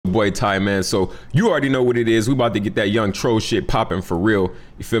boy Ty, man. So you already know what it is. We about to get that young troll shit popping for real.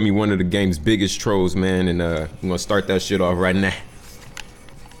 You feel me? One of the game's biggest trolls, man. And I'm gonna start that shit off right now.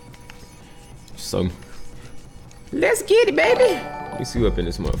 So let's get it, baby. Let me see you up in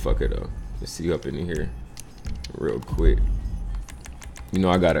this motherfucker though. Let's see you up in here real quick. You know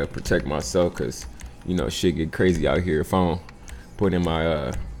I gotta protect myself because you know shit get crazy out here if I don't put in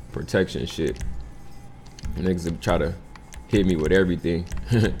my protection shit. Niggas will try to hit me with everything.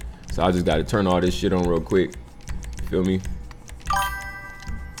 So I just gotta turn all this shit on real quick. You feel me?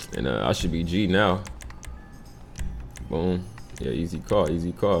 And I should be G now. Boom. Yeah, easy call,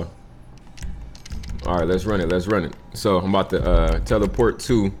 easy call. All right, let's run it, let's run it. So I'm about to teleport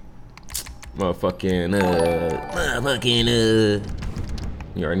to motherfucking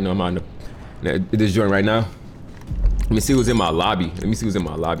you already know I'm on this joint right now. Let me see who's in my lobby. Let me see who's in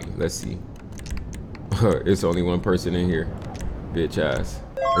my lobby. Let's see. It's only one person in here. Bitch ass.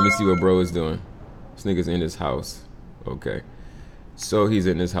 Let me see what bro is doing. This nigga's in his house. Okay. So he's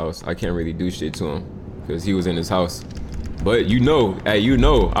in his house. I can't really do shit to him because he was in his house. But you know, hey, you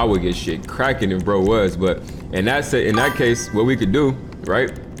know, I would get shit cracking if bro was. But in that case, what we could do,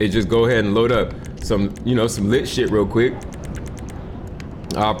 right, is just go ahead and load up some, you know, some lit shit real quick.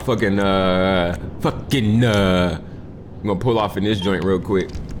 I'll I'm gonna pull off in this joint real quick.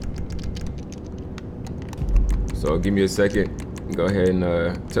 So give me a second. Go ahead and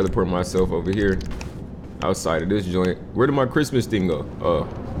teleport myself over here outside of this joint. Where did my Christmas thing go? Oh,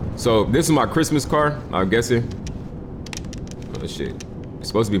 so this is my Christmas car, I'm guessing. Oh shit, it's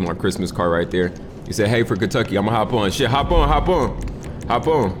supposed to be my Christmas car right there. You said, hey, for Kentucky, I'm gonna hop on. Shit, hop on, hop on, hop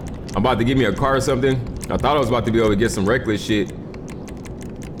on. I'm about to give me a car or something. I thought I was about to be able to get some reckless shit,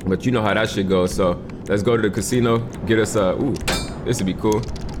 but you know how that shit goes. So let's go to the casino, get us ooh, this would be cool.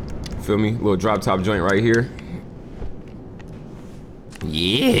 Feel me? Little drop top joint right here.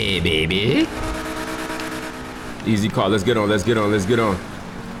 Yeah, baby. Easy call. Let's get on. Let's get on. Let's get on.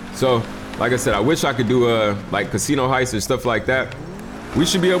 So, like I said, I wish I could do like casino heists and stuff like that. We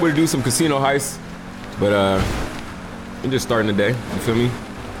should be able to do some casino heists, but we're just starting the day. You feel me?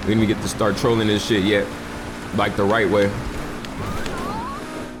 We didn't even get to start trolling this shit yet, like the right way.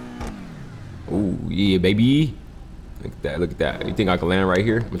 Ooh, yeah, baby. Look at that. Look at that. You think I can land right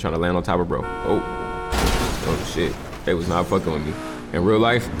here? I'm trying to land on top of bro. Oh shit. They was not fucking with me. In real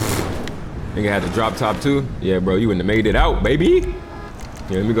life, nigga had to drop top too. Yeah, bro, you wouldn't have made it out, baby.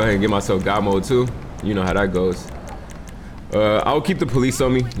 Yeah, let me go ahead and get myself God mode too. You know how that goes. I'll keep the police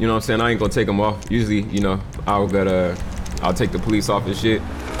on me. You know what I'm saying? I ain't gonna take them off. Usually, you know, I'll take the police off and shit.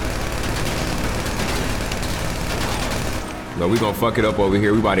 No, we gonna fuck it up over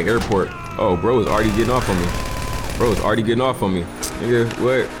here. We by the airport. Oh, bro is already getting off on me. Bro is already getting off on me. Nigga,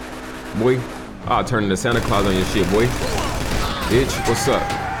 what? Boy, I'll turn into Santa Claus on your shit, boy. Bitch, what's up,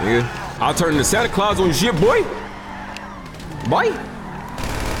 nigga? I'll turn into Santa Claus on your shit, boy. Boy.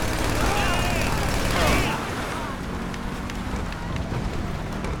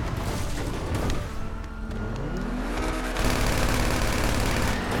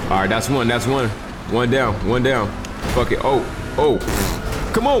 All right, that's one. That's one. One down. One down. Fuck it. Oh.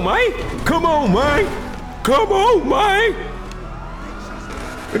 Come on, man. Come on, man. Come on, man.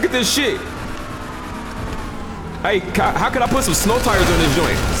 Look at this shit. Hey, how can I put some snow tires on this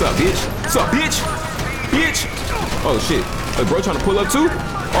joint? What's up, bitch? What's up, bitch? Bitch. Oh shit. Hey, bro, trying to pull up too?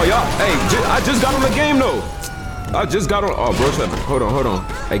 Oh y'all. Hey, I just got on the game though. I just got on. Oh, bro, hold on.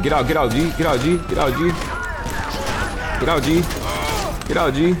 Hey, get out, G. Get out, G. Get out, G. Get out, G. Get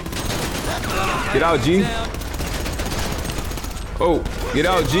out, G. Get out, G. Oh, get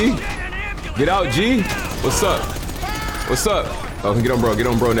out, G. Get out, G. What's up? What's up? Oh, get on, bro. Get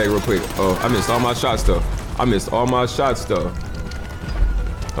on, bro, neck real quick. Oh, I missed all my shots though.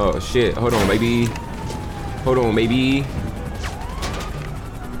 Oh shit. Hold on, baby.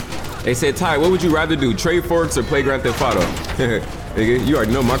 They said, Ty, what would you rather do? Trade Forks or play Grand Theft Auto? Nigga, you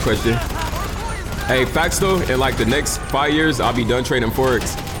already know my question. Hey, facts though, in like the next 5 years, I'll be done trading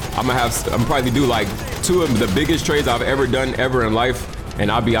Forex. I'm probably do like 2 of the biggest trades I've ever done in life, and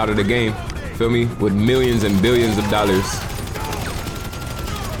I'll be out of the game. Feel me? With millions and billions of dollars.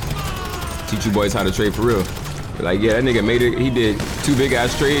 Teach you boys how to trade for real. But like, yeah, that nigga made it. He did 2 big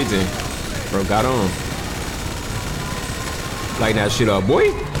ass trades and bro got on. Lighten that shit up,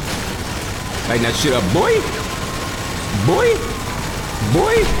 boy. Lighten that shit up, boy. Boy.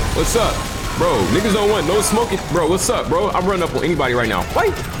 What's up? Bro, niggas don't want no smoking. Bro, what's up, bro? I'm running up on anybody right now.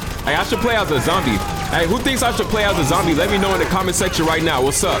 Wait. Hey, I should play as a zombie. Hey, who thinks I should play as a zombie? Let me know in the comment section right now.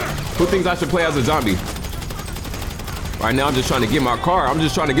 What's up? Who thinks I should play as a zombie? Right now, I'm just trying to get my car. I'm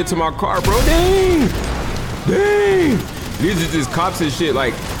just trying to get to my car, bro. Dang. These are just cops and shit.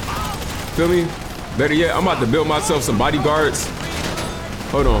 Like, Feel me? Better yet, I'm about to build myself some bodyguards.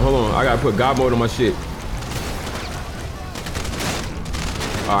 Hold on. I gotta put God mode on my shit.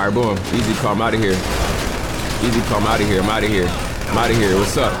 All right, boom. Easy call, I'm out of here. Easy call, I'm out of here. I'm out of here.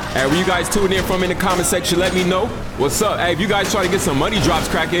 What's up? Hey, where you guys tuning in from in the comment section? Let me know. What's up? Hey, if you guys trying to get some money drops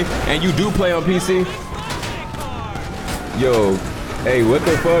cracking and you do play on PC, yo, hey, what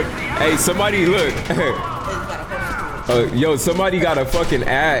the fuck? Hey, somebody look. Yo, somebody got a fucking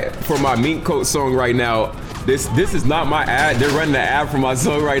ad for my mink coat song right now. This is not my ad. They're running the ad for my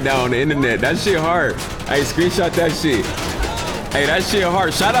song right now on the internet. That shit hard. Hey, screenshot that shit. Hey, that shit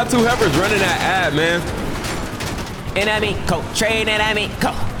hard. Shout out to whoever's running that ad, man. And I mink coat, trade and I mink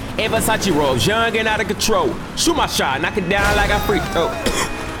coat. And Versace rolls, young and out of control. Shoot my shot, knock it down like a free throw.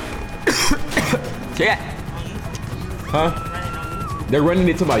 Yeah. Huh? They're running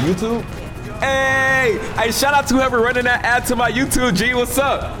it to my YouTube? Hey, shout out to whoever running that ad to my YouTube, G, what's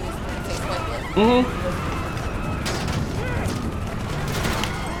up?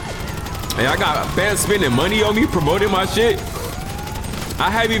 Hey, I got fans spending money on me promoting my shit. I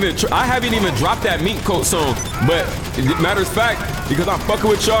haven't even dropped that mink coat song, but matter of fact, because I'm fucking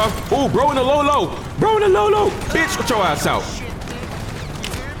with y'all. Ooh, bro in the low. Bitch, get your ass out.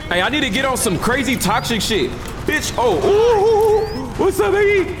 Hey, I need to get on some crazy toxic shit. Bitch, ooh, what's up,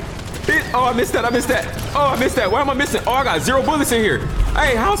 baby? Bitch, oh, I missed that. Why am I missing? Oh, I got 0 bullets in here.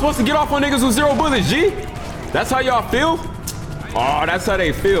 Hey, how am I supposed to get off on niggas with 0 bullets, G? That's how y'all feel? Oh, that's how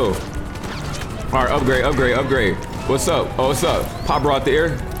they feel. All right, upgrade. What's up? Oh, what's up? Pop bro out the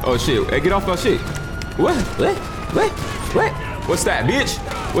air. Oh, shit. Hey, get off my shit. What? What's that, bitch?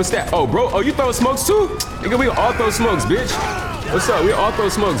 What's that? Oh, bro. Oh, you throwing smokes too? Nigga, we all throw smokes, bitch. What's up? We all throw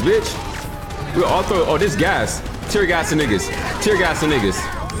smokes, bitch. We all throw. Oh, this gas. Tear gassing niggas. Tear gassing,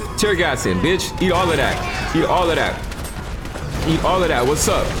 bitch. Eat all of that. What's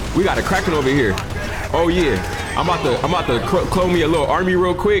up? We got a Kraken over here. Oh, yeah. I'm about to clone me a little army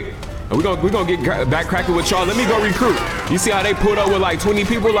real quick. We gonna get back cracking with y'all. Let me go recruit. You see how they pulled up with like 20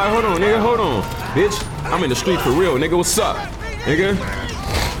 people? Like, hold on, nigga, hold on. Bitch, I'm in the street for real, nigga. What's up, nigga?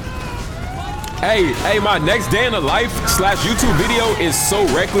 Hey, my next day in the life / YouTube video is so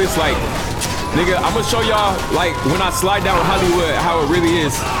reckless. Like, nigga, I'm gonna show y'all, like, when I slide down Hollywood, how it really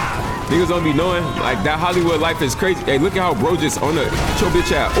is. Niggas don't be knowing, like, that Hollywood life is crazy. Hey, look at how bro just on the, get your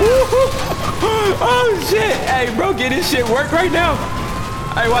bitch out. Oh, shit. Hey, bro, get this shit work right now.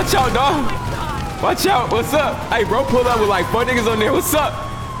 Hey, watch out, dog. Watch out. What's up? Hey, bro, pull up with like 4 niggas on there. What's up?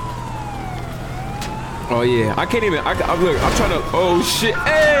 Oh, yeah. I can't even. Look, I'm trying to. Oh, shit.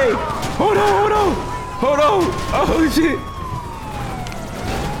 Hey. Hold on. Oh, shit.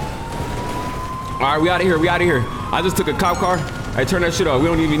 All right, we out of here. I just took a cop car. Hey, turn that shit off. We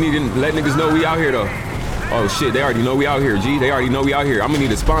don't even need to let niggas know we out here, though. Oh, shit. They already know we out here, G. They already know we out here. I'm going to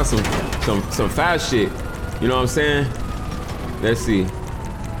need to spawn some fast shit. You know what I'm saying? Let's see.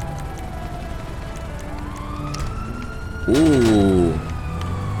 Ooh.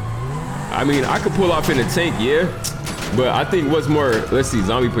 I mean, I could pull off in a tank, yeah. But I think what's more, let's see,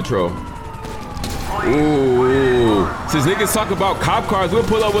 zombie patrol. Ooh. Since niggas talk about cop cars, we'll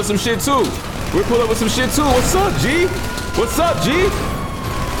pull up with some shit too. What's up, G?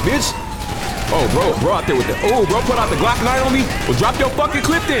 Bitch. Oh, bro out there with the, oh, bro put out the Glock 9 on me. Well, drop your fucking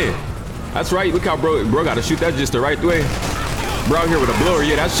clip then. That's right, look how bro gotta shoot that just the right way. Bro out here with a blower,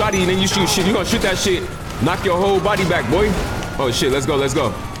 yeah, that's shotty, and then you shoot shit. You gonna shoot that shit. Knock your whole body back, boy. Oh shit, let's go.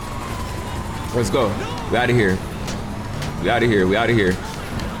 We out of here.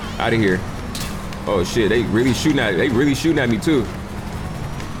 Oh shit, they really shooting at me too.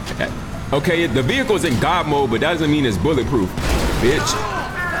 Okay, the vehicle's in God mode, but that doesn't mean it's bulletproof,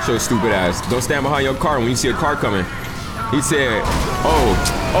 bitch. Show stupid ass. Don't stand behind your car when you see a car coming. He said,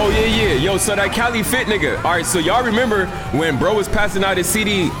 oh yeah. Yo, so that Cali Fit nigga. All right, so y'all remember when bro was passing out his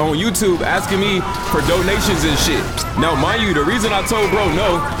CD on YouTube asking me for donations and shit. Now, mind you, the reason I told bro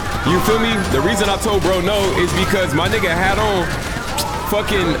no, you feel me? The reason I told bro no is because my nigga had on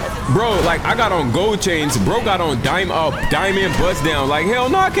fucking, bro, like I got on gold chains. Bro got on diamond bust down. Like, hell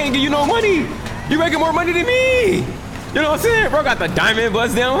no, I can't give you no money. You making more money than me. You know what I'm saying? Bro got the diamond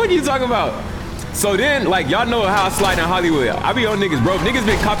bust down. What are you talking about? So then, like, y'all know how I slide in Hollywood. I be on niggas, bro. Niggas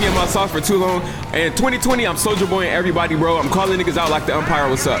been copying my sauce for too long. And in 2020, I'm Soulja Boy and everybody, bro. I'm calling niggas out like the umpire,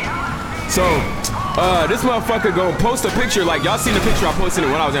 what's up? So, this motherfucker gonna post a picture. Like, y'all seen the picture I posted it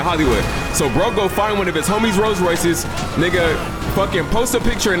when I was in Hollywood. So, bro, go find one of his homies' Rolls Royces. Nigga, fucking post a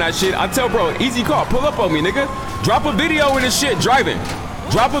picture and that shit. I tell bro, easy call, pull up on me, nigga. Drop a video in this shit driving.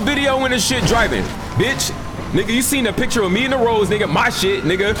 Bitch. Nigga, you seen a picture of me in the Rolls, nigga, my shit,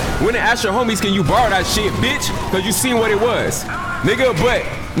 nigga. When to ask your homies, can you borrow that shit, bitch? Cause you seen what it was. Nigga, but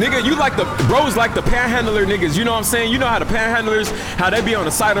Nigga, you like the bros like the panhandler niggas, you know what I'm saying? You know how the panhandlers, how they be on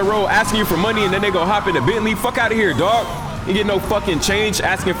the side of the road asking you for money and then they go hop in the Bentley. Fuck out of here, dog. You get no fucking change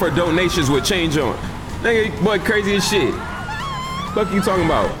asking for donations with change on. Nigga, boy, crazy as shit. Fuck you talking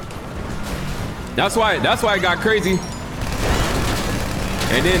about? That's why it got crazy.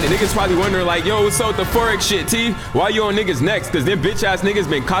 And then the niggas probably wondering like, yo, what's up with the Forex shit, T? Why you on niggas next? Cause them bitch ass niggas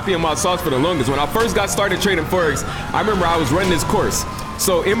been copying my sauce for the longest. When I first got started trading Forex, I remember I was running this course.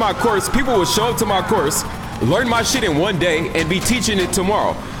 So in my course, people would show up to my course, learn my shit in one day and be teaching it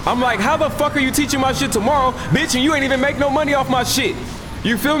tomorrow. I'm like, how the fuck are you teaching my shit tomorrow, bitch, and you ain't even make no money off my shit?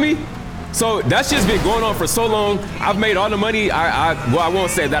 You feel me? So that's just been going on for so long. I've made all the money well, I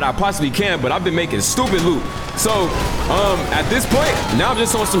won't say that I possibly can, but I've been making stupid loot. So at this point, now I'm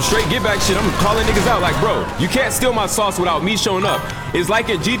just on some straight get back shit. I'm calling niggas out like, bro, you can't steal my sauce without me showing up. It's like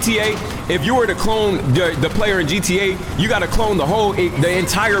in GTA, if you were to clone the player in GTA, you gotta clone the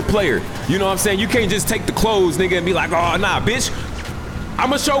entire player. You know what I'm saying? You can't just take the clothes, nigga, and be like, oh nah, bitch,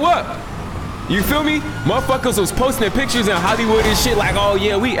 I'ma show up. You feel me? Motherfuckers was posting pictures in Hollywood and shit like, oh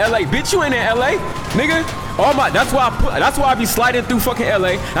yeah, we LA. Bitch, you ain't in LA, nigga. That's why I be sliding through fucking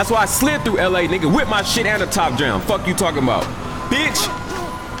LA. That's why I slid through LA, nigga, with my shit and the top down. Fuck you talking about, bitch.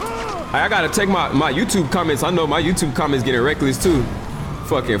 I gotta take my YouTube comments. I know my YouTube comments getting reckless too.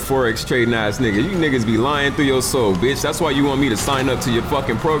 Fucking Forex trading ass nigga. You niggas be lying through your soul, bitch. That's why you want me to sign up to your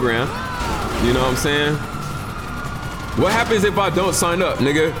fucking program. You know what I'm saying? What happens if I don't sign up,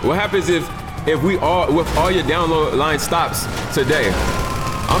 nigga? What happens if all your download line stops today?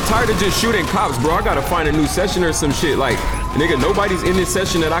 I'm tired of just shooting cops, bro. I gotta find a new session or some shit. Like, nigga, nobody's in this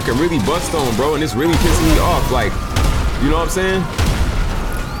session that I can really bust on, bro, and it's really pissing me off. Like, you know what I'm saying?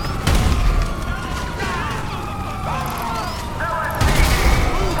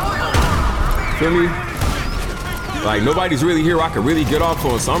 Feel me? Like, nobody's really here I can really get off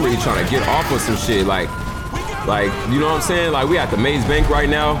on, so I'm really trying to get off on some shit. Like, you know what I'm saying? Like, we at the Maze Bank right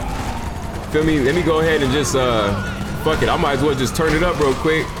now. Feel me? Let me go ahead and just, fuck it. I might as well just turn it up real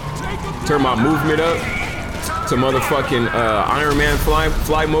quick. Turn my movement up to motherfucking Iron Man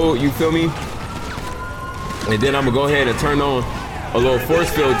fly mode, you feel me? And then I'm gonna go ahead and turn on a little force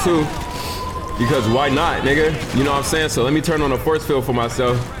field too. Because why not, nigga? You know what I'm saying? So let me turn on a force field for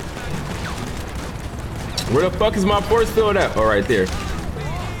myself. Where the fuck is my force field at? Oh, right there.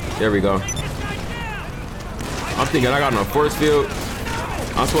 There we go. I'm thinking I got no force field.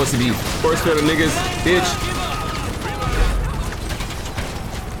 I'm supposed to be force fielding niggas, bitch.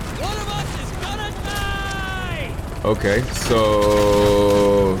 One of us is gonna die. Okay,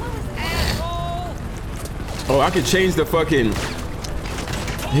 so... Oh, I could change the fucking...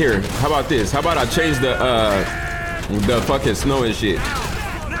 Here, how about this? How about I change the fucking snow and shit?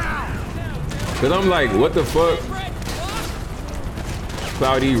 Cause I'm like, what the fuck?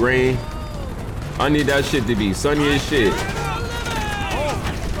 Cloudy, rain. I need that shit to be sunny as shit.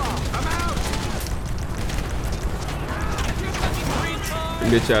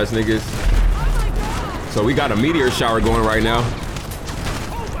 Bitch ass niggas. So we got a meteor shower going right now.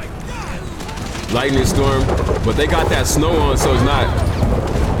 Lightning storm, but they got that snow on, so it's not.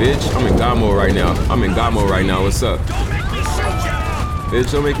 Bitch, I'm in God mode right now. I'm in God mode right now. What's up? Bitch,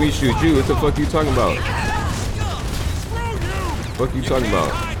 don't make me shoot you. What the fuck you talking about? Fuck you talking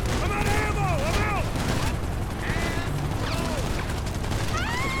about?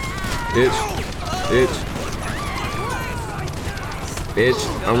 Bitch. Bitch.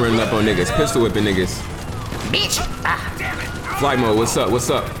 Bitch. I'm running up on niggas. Pistol whipping niggas. Bitch. Ah. Flight mode. What's up? What's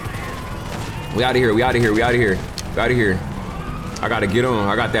up? We out of here. We out of here. We out of here. We out of here. I gotta get on.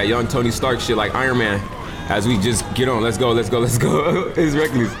 I got that young Tony Stark shit like Iron Man. As we just get on, let's go, let's go, let's go. It's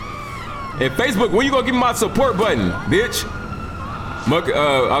reckless. And Facebook, when you gonna give me my support button, bitch?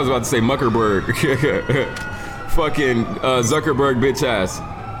 I was about to say Muckerberg. Fucking Zuckerberg bitch ass.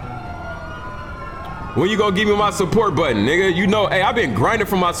 When you gonna give me my support button, nigga? You know, hey, I've been grinding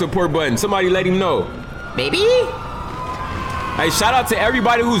for my support button. Somebody let him know. Baby? Hey, shout out to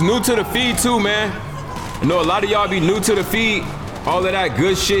everybody who's new to the feed too, man. I know a lot of y'all be new to the feed. All of that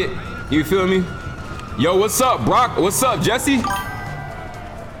good shit. You feel me? Yo, what's up, Brock? What's up, Jesse?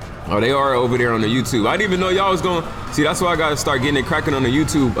 Oh, they are over there on the YouTube. I didn't even know y'all was going. See, that's why I gotta start getting it cracking on the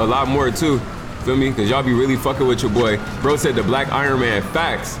YouTube a lot more too. Feel me? Cause y'all be really fucking with your boy. Bro said the Black Iron Man.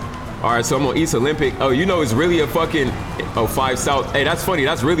 Facts. All right, so I'm on East Olympic. Oh, you know it's really a fucking 5 South. Hey, that's funny.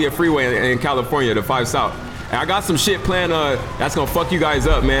 That's really a freeway in California, the 5 South. And I got some shit planned. That's gonna fuck you guys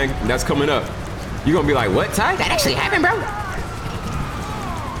up, man. That's coming up. You gonna be like, what, Ty? That actually happened, bro.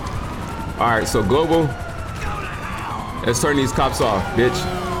 All right, so global. Let's turn these cops off, bitch.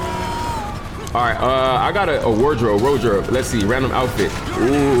 All right, I got a wardrobe. Let's see, random outfit.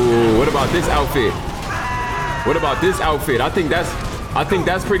 Ooh, what about this outfit? What about this outfit? I think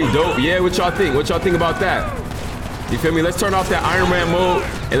that's pretty dope. Yeah, what y'all think? What y'all think about that? You feel me? Let's turn off that Iron Man mode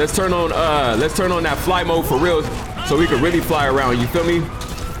and let's turn on that fly mode for real so we can really fly around. You feel me?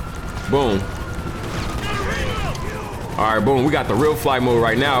 Boom. All right, boom. We got the real fly mode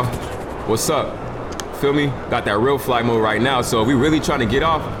right now. What's up? Feel me? Got that real fly mode right now. So if we really trying to get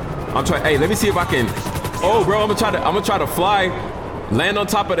off, I'm trying. Hey, let me see if I can. Oh, bro, I'm gonna try to fly, land on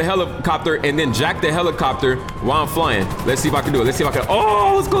top of the helicopter, and then jack the helicopter while I'm flying. Let's see if I can do it. Let's see if I can. Oh,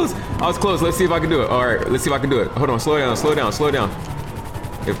 I was close. I was close. Let's see if I can do it. All right, let's see if I can do it. Hold on. Slow down. Slow down. Slow down.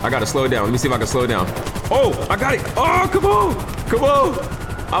 If I gotta slow down. Let me see if I can slow down. Oh, I got it. Oh, come on. Come on.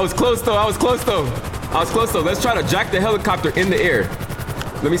 I was close though. I was close though. I was close though. Let's try to jack the helicopter in the air.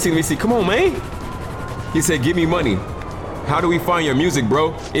 Let me see. Let me see. Come on, man. He said, give me money. How do we find your music,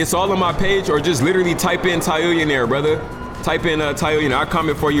 bro? It's all on my page, or just literally type in Tyillionaire, brother. Type in Tyillionaire. I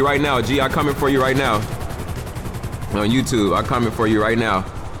comment for you right now, G. I comment for you right now. On YouTube, I comment for you right now.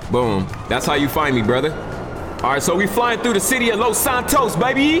 Boom. That's how you find me, brother. All right, so we flying through the city of Los Santos,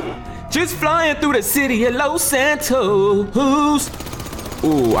 baby. Just flying through the city of Los Santos.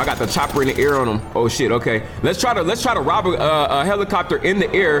 Ooh, I got the chopper in the air on him. Oh shit. Okay. Let's try to rob a helicopter in the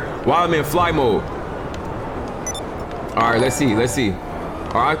air while I'm in fly mode. All right, let's see.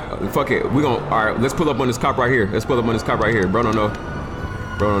 All right, fuck it. All right, let's pull up on this cop right here. Bro don't know.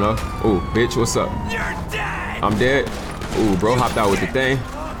 Ooh, bitch, what's up? You're dead. I'm dead. Ooh, bro hopped out with the thing.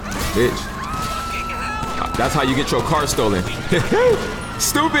 Bitch. That's how you get your car stolen.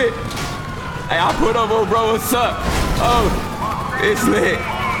 Stupid. Hey, I put up, oh, bro, what's up? Oh, it's lit.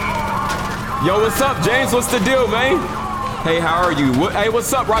 Yo, what's up, James? What's the deal, man? Hey, how are you? Hey,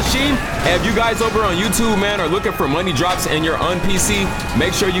 what's up, Rasheen? Hey, if you guys over on YouTube, man, are looking for money drops and you're on PC,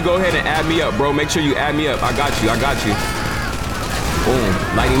 make sure you go ahead and add me up, bro. Make sure you add me up. I got you. Boom.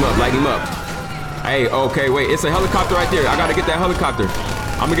 Light him up. Hey, okay, wait. It's a helicopter right there. I gotta get that helicopter.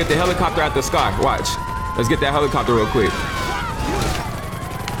 I'm gonna get the helicopter out the sky. Watch. Let's get that helicopter real quick.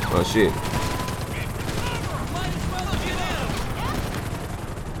 Oh, shit.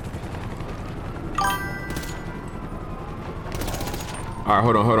 All right,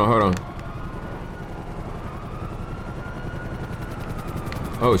 hold on.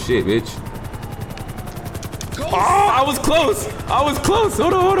 Oh shit, bitch. Oh, I was close.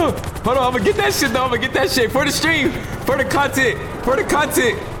 Hold on. I'm gonna get that shit though. For the stream, for the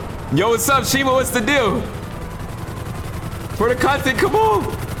content. Yo, what's up, Shima? What's the deal? For the content, come on.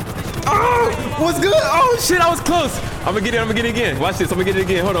 Oh, what's good? Oh shit, I was close. I'm gonna get it again. Watch this. I'm gonna get it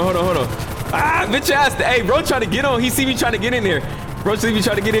again. Hold on. Ah, bitch ass. Hey, bro, trying to get on. He see me trying to get in there. Bro, see me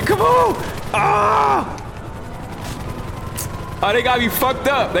trying to get in. Come on. Ah. Oh, they got me fucked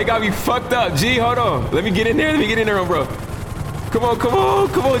up. G, hold on. Let me get in there, bro. Come on,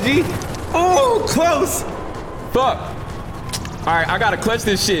 G. Oh, close. Fuck. All right, I gotta clutch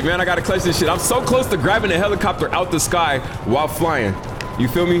this shit, man. I'm so close to grabbing the helicopter out the sky while flying. You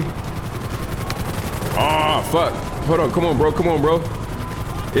feel me? Oh, fuck. Hold on, come on, bro.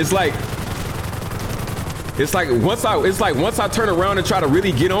 It's like once I turn around and try to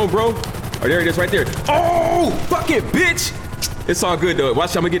really get on, bro. Oh, there it is right there. Oh, fuck it, bitch. It's all good though.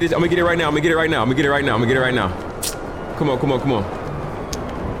 Watch, I'm gonna get it right now. I'm gonna get it right now. Come on.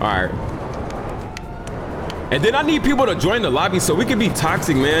 All right. And then I need people to join the lobby so we can be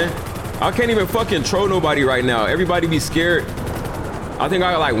toxic, man. I can't even fucking troll nobody right now. Everybody be scared. I think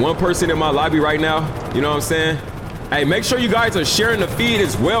I got like one person in my lobby right now. You know what I'm saying? Hey, make sure you guys are sharing the feed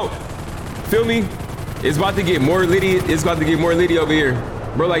as well. Feel me? It's about to get more litty. Over here.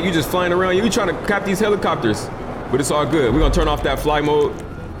 Bro, like you just flying around. You trying to cap these helicopters. But it's all good. We're gonna turn off that fly mode.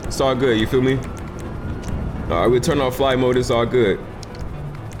 It's all good, you feel me? All right, we'll turn off fly mode, it's all good.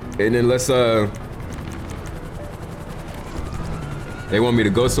 And then let's, they want me to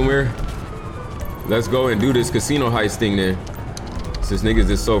go somewhere? Let's go and do this casino heist thing then. Since niggas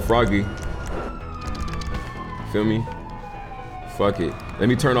is so froggy. Feel me? Fuck it. Let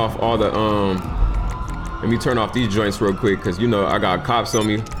me turn off all the, let me turn off these joints real quick, cause you know, I got cops on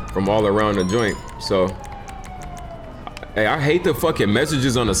me from all around the joint, so. Hey, I hate the fucking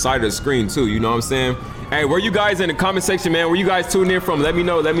messages on the side of the screen too, you know what I'm saying? Hey, where you guys in the comment section, man? Where you guys tuning in from? Let me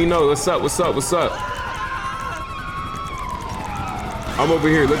know. What's up? I'm over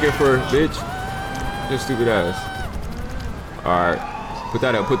here looking for, bitch. Just stupid ass. All right, put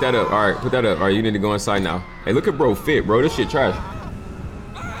that up. All right, put that up. All right, you need to go inside now. Hey, look at bro fit, bro. This shit trash.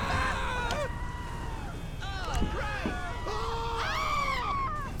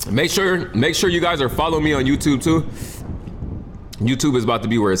 Make sure you guys are following me on YouTube too. YouTube is about to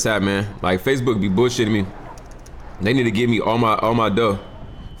be where it's at, man. Like Facebook be bullshitting me. They need to give me all my dough.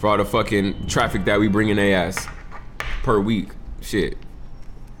 for all the fucking traffic that we bring in their ass per week. Shit.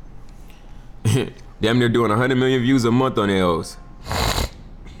 Damn near doing 100 million views a month on those.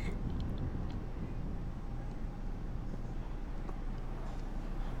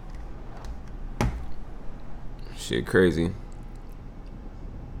 Shit crazy.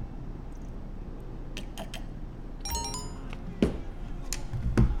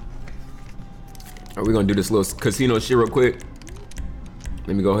 Are we gonna do this little casino shit real quick?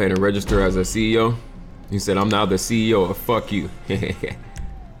 Let me go ahead and register as a CEO. He said, I'm now the CEO of fuck you.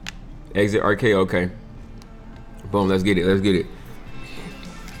 Exit arcade, okay. Boom, let's get it, let's get it.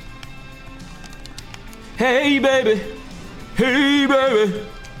 Hey, baby. Hey, baby.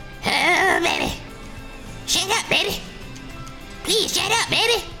 Oh, baby. Shut up, baby. Please shut up,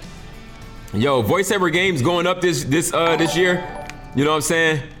 baby. Yo, voiceover games going up this year. You know what I'm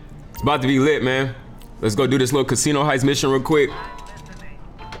saying? It's about to be lit, man. Let's go do this little casino heist mission real quick.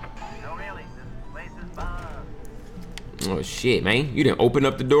 Oh shit, man. You didn't open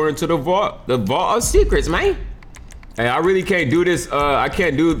up the door into the vault of secrets, man. Hey, I really can't do this. I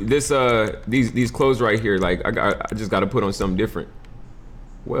can't do this, these clothes right here. Like, I just gotta put on something different.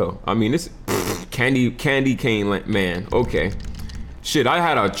 Well, I mean, this candy cane, man. Okay. Shit, I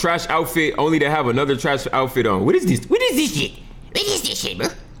had a trash outfit only to have another trash outfit on. What is this? What is this shit? What is this shit, bro?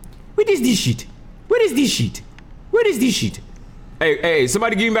 What is this shit? What is this shit? What is this shit? Hey,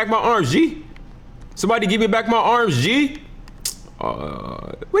 somebody give me back my arms, G. Somebody give me back my arms, G.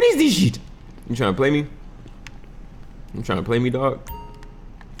 What is this shit? You trying to play me? You trying to play me, dog?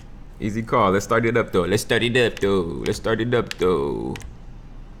 Easy call. Let's start it up, though. Let's start it up, though. Let's start it up, though.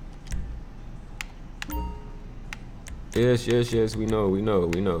 Yes, yes, yes. We know, we know,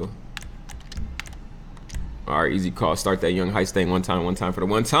 we know. All right, easy call. Start that young heist thing one time for the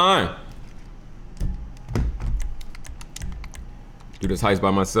one time. Do this heist by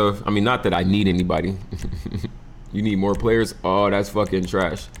myself. I mean, not that I need anybody. You need more players? Oh, that's fucking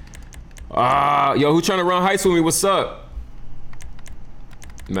trash. Ah, yo, who trying to run heist with me? What's up?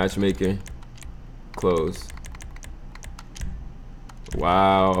 Matchmaking. Close.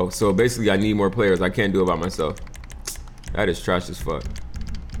 Wow. So basically, I need more players. I can't do it by myself. That is trash as fuck.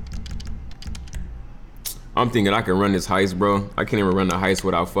 I'm thinking I can run this heist, bro. I can't even run the heist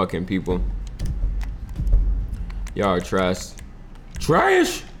without fucking people. Y'all are trash.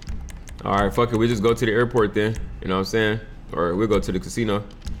 Trash! Alright, fuck it. We just go to the airport then. You know what I'm saying? Or we'll go to the casino.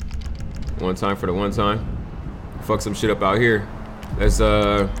 One time for the one time. Fuck some shit up out here. Let's,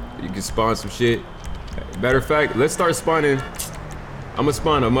 you can spawn some shit. Matter of fact, let's start spawning. I'm gonna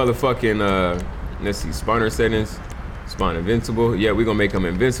spawn a motherfucking, let's see, spawner settings. Spawn invincible. Yeah, we're gonna make them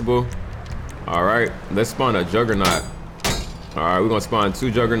invincible. Alright, let's spawn a juggernaut. Alright, we're gonna spawn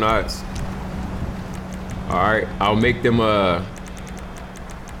 2 juggernauts. Alright, I'll make them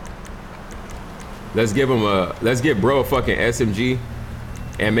let's give bro a fucking SMG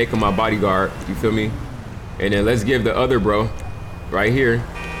and make him my bodyguard. You feel me? And then let's give the other bro right here,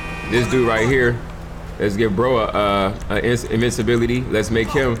 this dude right here, let's give bro a invincibility. Let's make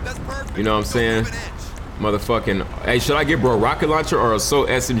him, you know what I'm saying? Motherfucking, hey, should I give bro a rocket launcher or assault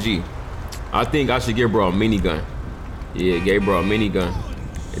SMG? I think I should give bro a minigun. Yeah, gave bro a minigun.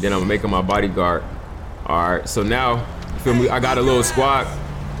 And then I'm gonna make him my bodyguard. Alright, so now, you feel me? I got a little squad.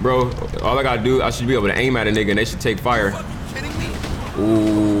 Bro, all I gotta do, I should be able to aim at a nigga and they should take fire.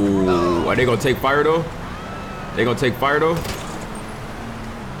 Ooh, are they gonna take fire though? They gonna take fire though?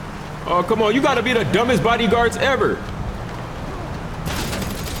 Oh, come on, you gotta be the dumbest bodyguards ever.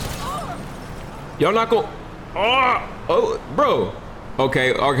 Y'all not gonna, oh, bro.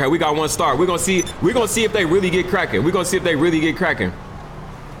 Okay, we got 1 star. We're gonna see if they really get cracking. We're gonna see if they really get cracking.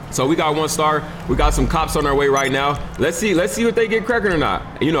 So we got 1 star. We got some cops on our way right now. Let's see if they get cracking or not.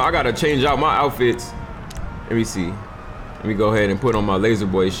 You know, I gotta change out my outfits. Let me see. Let me go ahead and put on my laser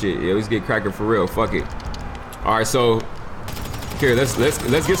boy shit. Yeah, let's get cracking for real. Fuck it. All right, so here, let's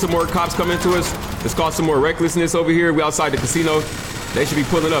get some more cops coming to us. Let's cause some more recklessness over here. We outside the casino. They should be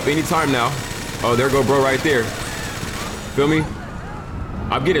pulling up anytime now. Oh, there go bro right there. Feel me?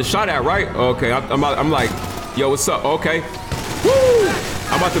 I'm getting shot at, right? Okay, I'm like, yo, what's up? Okay. Woo!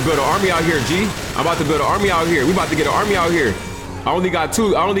 I'm about to build an army out here, G. I'm about to build an army out here. We about to get an army out here. I only got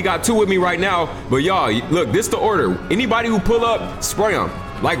two with me right now. But y'all, look, this the order. Anybody who pull up, spray them.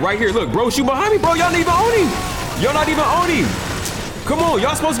 Like right here, look, bro, shoot behind me, bro. Y'all not even on him. Y'all not even on him. Come on,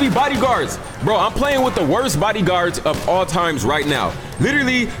 y'all supposed to be bodyguards. Bro, I'm playing with the worst bodyguards of all times right now.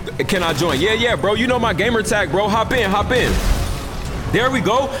 Literally, can I join? Yeah, bro. You know my gamer tag, bro. Hop in. There we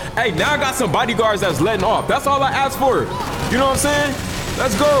go. Hey, now I got some bodyguards that's letting off. That's all I asked for. You know what I'm saying?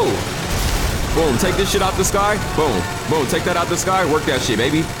 Let's go. Boom, take this shit out the sky. Boom, boom, take that out the sky. Work that shit,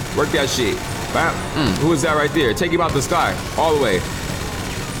 baby. Work that shit. Bap. Who is that right there? Take him out the sky. All the way.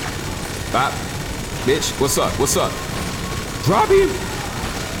 Bap. Bitch, what's up? What's up? Drop him.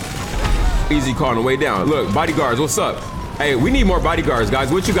 Easy call on the way down. Look, bodyguards, what's up? Hey, we need more bodyguards, guys.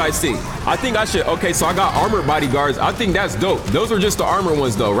 What you guys think? I think I should, okay, so I got armored bodyguards. I think that's dope. Those are just the armor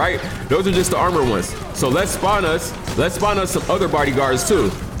ones though, right? Those are just the armor ones. So let's spawn us some other bodyguards too.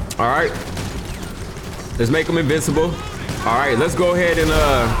 All right. Let's make them invincible. All right, let's go ahead and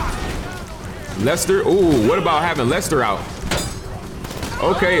Lester. Ooh, what about having Lester out?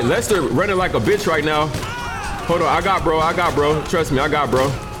 Okay, Lester running like a bitch right now. Hold on, I got bro. Trust me, I got bro.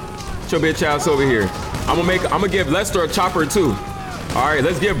 Get your bitch ass over here. I'm gonna give Lester a chopper too. All right,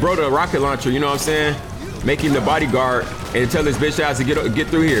 let's give bro the rocket launcher, you know what I'm saying? Make him the bodyguard and tell this bitch ass to get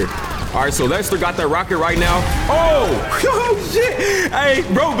through here. All right, so Lester got that rocket right now. Oh shit. Hey,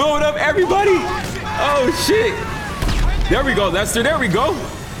 bro, blowing up everybody. Oh shit. There we go, Lester, there we go.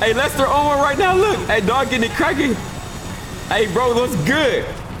 Hey, Lester on one right now, look. Hey, dog getting it cracking. Hey, bro, looks good.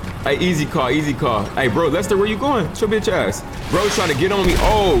 Hey, easy call, easy call. Hey, bro, Lester, where you going? Show bitch ass. Bro's trying to get on me.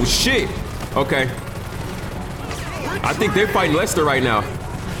 Oh shit. Okay. I think they're fighting Lester right now.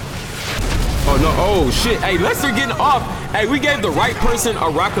 Oh no, oh shit. Hey, Lester getting off. Hey, we gave the right person a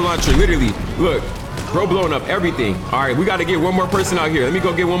rocket launcher, literally. Look, bro blowing up everything. All right, we gotta get one more person out here. Let me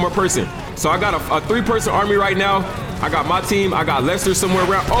go get one more person. So I got a 3-person army right now. I got my team, I got Lester somewhere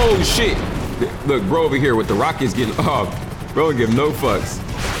around. Oh shit. Look, bro over here with the rockets getting off. Bro don't give no fucks.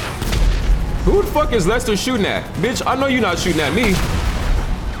 Who the fuck is Lester shooting at? Bitch, I know you're not shooting at me.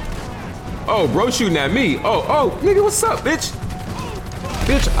 Oh, bro shooting at me. Oh, nigga, what's up, bitch?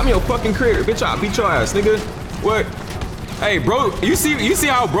 Bitch, I'm your fucking crib. Bitch, I'll beat your ass, nigga. What? Hey, bro, you see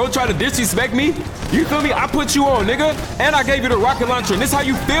how bro tried to disrespect me? You feel me? I put you on, nigga. And I gave you the rocket launcher. And this how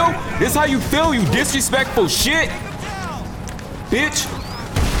you feel? This how you feel, you disrespectful shit? Bitch.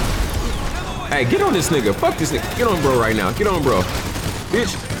 Hey, get on this nigga. Fuck this nigga. Get on bro right now. Get on bro.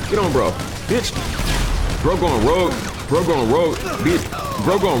 Bitch, get on bro. Bitch. Bro going rogue. Bro going rogue. Bitch.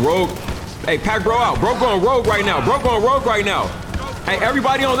 Bro going rogue. Hey, pack bro out. Bro going rogue right now. Bro going rogue right now. Hey,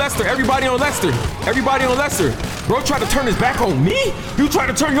 everybody on Lester. Everybody on Lester. Everybody on Lester. Bro tried to turn his back on me? You tried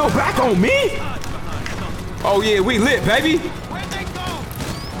to turn your back on me? Oh yeah, we lit, baby.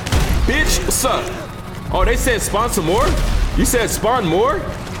 Bitch, what's up? Oh, they said spawn some more? You said spawn more?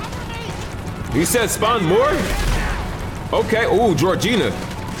 You said spawn more? Okay, ooh, Georgina.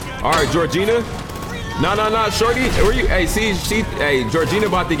 All right, Georgina. Nah, shorty. Where you? Hey, see, hey, Georgina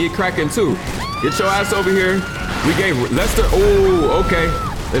about to get cracking too. Get your ass over here. We gave Lester, ooh, okay.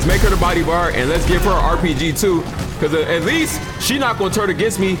 Let's make her the body bar and let's give her an RPG too. Cause at least she not gonna turn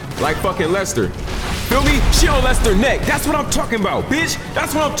against me like fucking Lester. Feel me? She on Lester neck. That's what I'm talking about, bitch.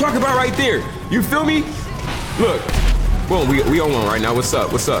 That's what I'm talking about right there. You feel me? Look, boom, we on one right now. What's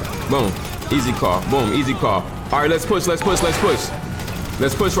up? What's up? Boom, easy call. Boom, easy call. All right, let's push. Let's push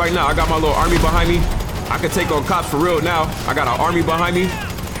right now. I got my little army behind me. I can take on cops for real now. I got an army behind me.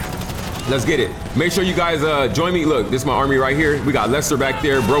 Let's get it. Make sure you guys join me. Look, this is my army right here. We got Lester back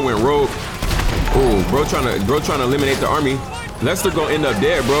there. Bro went rogue. Ooh, bro trying to eliminate the army. Lester gonna end up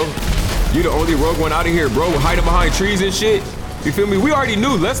dead, bro. You the only rogue one out of here, bro. Hiding behind trees and shit. You feel me? We already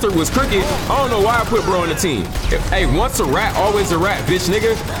knew Lester was crooked. I don't know why I put bro on the team. Hey, once a rat, always a rat, bitch,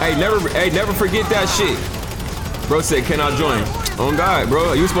 nigga. Hey, never forget that shit. Bro said, can I join? On God,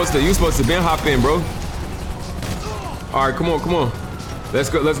 bro. You supposed to been hop in, bro. All right, come on. Let's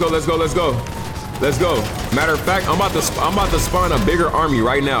go. Matter of fact, I'm about to spawn a bigger army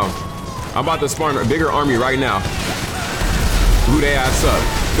right now. Blew their ass up.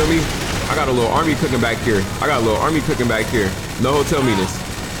 Feel me? I got a little army cooking back here. No hotel meetings,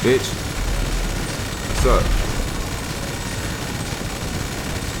 bitch.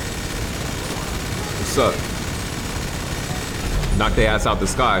 What's up? Knock their ass out the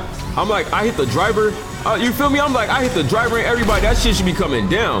sky. I'm like, I hit the driver. You feel me? I'm like, I hit the driver and everybody. That shit should be coming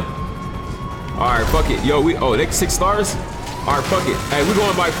down. All right, fuck it. Yo, they 6 stars? All right, fuck it. Hey, we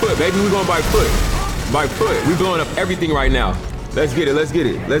going by foot, baby. We going by foot. We blowing up everything right now. Let's get it.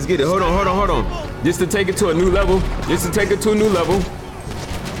 Hold on. Just to take it to a new level.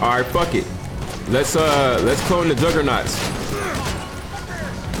 All right, fuck it. Let's clone the juggernauts.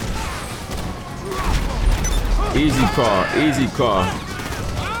 Easy call.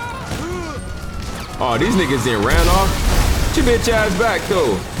 Oh, these niggas didn't ran off. Get your bitch ass back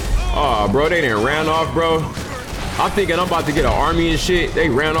though. Oh, bro, they didn't ran off, bro. I'm thinking I'm about to get an army and shit. They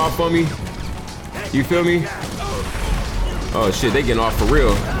ran off on me. You feel me? Oh shit, they getting off for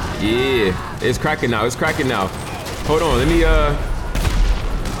real. Yeah, it's cracking now. Hold on, let me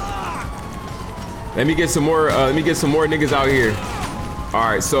Let me get some more niggas out here. All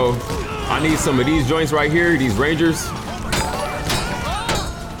right, so I need some of these joints right here, these Rangers.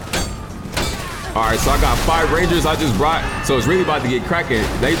 All right, so I got 5 Rangers I just brought, so it's really about to get cracking.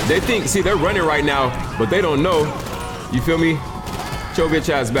 They think, see, they're running right now, but they don't know. You feel me? Show bitch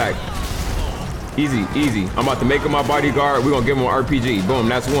ass back. Easy, easy. I'm about to make him my bodyguard. We're gonna give him an RPG. Boom,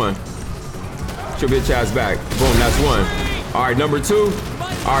 that's 1. Show bitch ass back. Boom, that's 1. All right, number 2.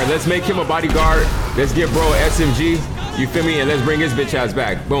 All right, let's make him a bodyguard. Let's get bro an SMG. You feel me? And let's bring his bitch ass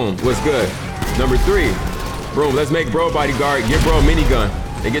back. Boom, what's good? Number 3. Boom, let's make bro a bodyguard. Get bro a minigun.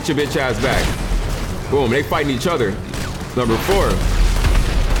 And get your bitch ass back. Boom, they fighting each other. Number 4.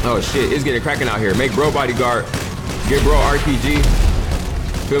 Oh shit, it's getting cracking out here. Make bro bodyguard. Get bro RPG.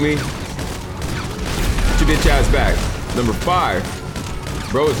 Feel me? Get your bitch ass back. Number 5.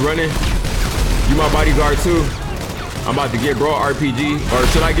 Bro is running. You my bodyguard too. I'm about to get bro RPG. Or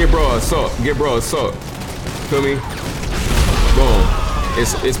should I get bro assault? Get bro assault. Feel me? Boom.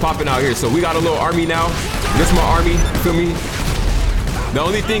 It's popping out here. So we got a little army now. This is my army. Feel me? The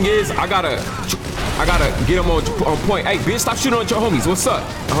only thing is I gotta get them on point. Hey, bitch, stop shooting at your homies. What's up?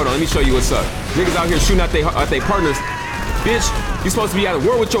 Hold on, let me show you what's up. Niggas out here shooting at their partners. Bitch, you supposed to be at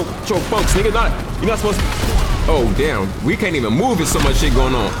war with your folks. Nigga, you're not supposed to. Oh, damn. We can't even move. There's so much shit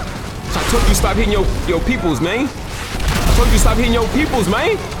going on. So I told you stop hitting your peoples, man. I told you stop hitting your peoples,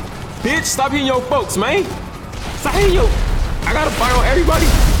 man. Bitch, stop hitting your folks, man. Stop hitting your. I gotta fire on everybody.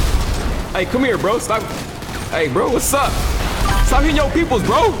 Hey, come here, bro. Stop. Hey, bro, what's up? Stop hitting your peoples,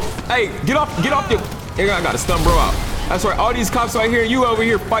 bro. Hey, get off your. Hey, I gotta stun bro out. That's right. All these cops right here, you over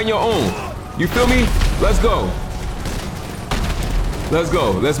here fighting your own. You feel me? Let's go. Let's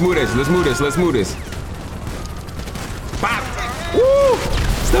go. Let's move this. Let's move this. Let's move this. Bop. Woo!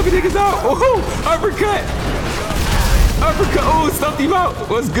 Stumpy niggas out. Ooh, uppercut. Uppercut. Ooh, stumped him out.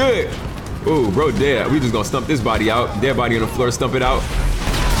 What's good? Ooh, bro, dead. We just gonna stump this body out. Dead body on the floor. Stump it out.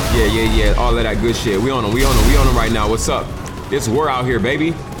 Yeah. All of that good shit. We on them right now. What's up? It's war out here,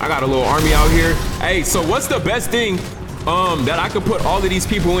 baby. I got a little army out here. Hey, so what's the best thing that I could put all of these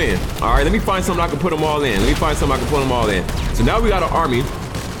people in? All right, let me find something I can put them all in. So now we got an army.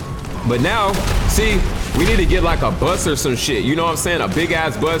 But now, see, we need to get like a bus or some shit. You know what I'm saying? A big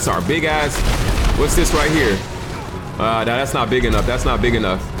ass bus or a big ass. What's this right here? No, that's not big enough. That's not big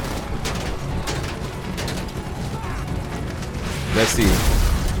enough. Let's see.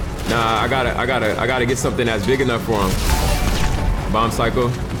 Nah, I gotta get something that's big enough for him. Bomb cycle.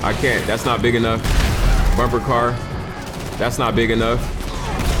 I can't. That's not big enough. Bumper car. That's not big enough.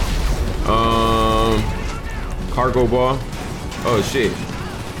 Cargo ball. Oh shit.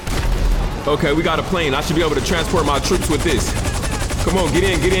 Okay, we got a plane. I should be able to transport my troops with this. Come on, get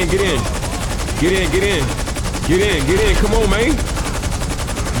in. Get in. Come on, man.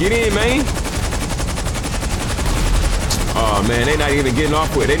 Get in, man. Oh man, they not even getting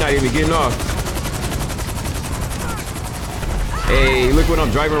off with. Hey, look what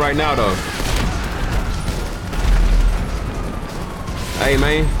I'm driving right now, though. Hey,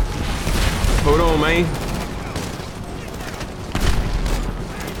 man. Hold on, man.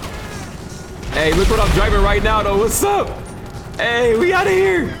 Hey, look what I'm driving right now, though. What's up? Hey, we out of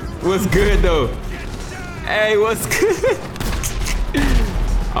here. What's good, though? Hey, what's good?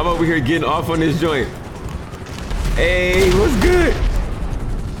 I'm over here getting off on this joint. Hey, what's good?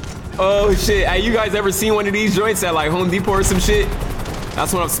 Oh shit, hey, you guys ever seen one of these joints at like Home Depot or some shit?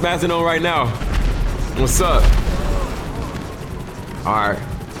 That's what I'm smashing on right now. What's up? All right,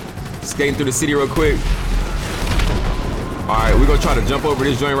 skating through the city real quick. All right, we're gonna try to jump over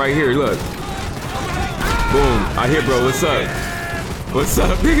this joint right here, look. Boom, I hear bro, what's up? What's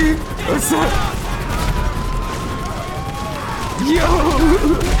up, nigga? What's up? Yo!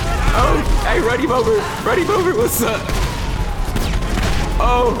 Oh, hey, ready over, what's up?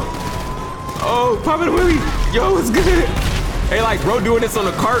 Oh, poppin' a willy. Yo, what's good? Hey, like, bro doing this on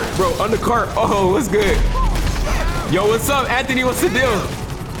the cart, bro, on the cart. Oh, what's good? Yo, what's up, Anthony, what's the deal?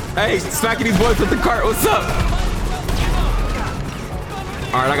 Hey, smacking these boys with the cart, what's up?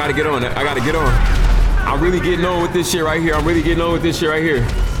 All right, I gotta get on. I'm really getting on with this shit right here.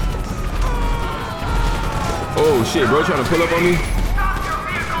 Oh, shit, bro, trying to pull up on me?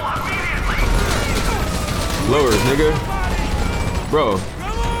 Blowers, nigga. Bro,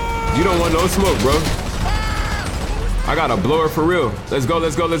 you don't want no smoke, bro. I got a blower for real. Let's go.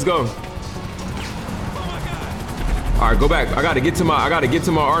 All right, go back. I gotta get to my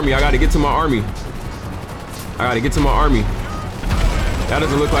army. That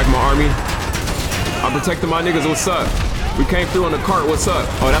doesn't look like my army. I'm protecting my niggas. What's up? We came through on the cart. What's up?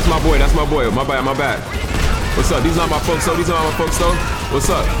 Oh, that's my boy. My bad. What's up? These not my folks though. What's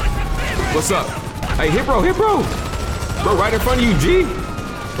up? Hey, hit bro, hit bro. Bro, right in front of you, G.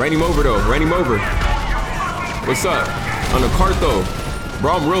 Ran him over though, ran him over. What's up? On the cart though.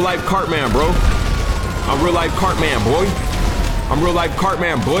 Bro, I'm real life cart man, bro. I'm real life cart man, boy. I'm real life cart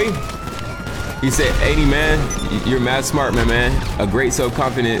man, boy. He said, 80 man, you're mad smart, man. A great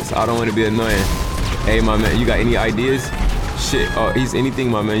self-confidence. I don't want to be annoying. Hey, my man, you got any ideas? Shit, oh, he's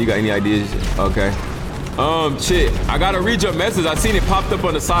anything, my man. You got any ideas? Okay. Shit, I gotta read your message. I seen it popped up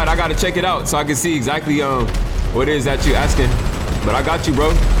on the side. I gotta check it out so I can see exactly, what it is that you asking. But I got you,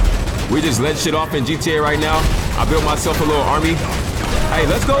 bro. We just let shit off in GTA right now. I built myself a little army. Hey,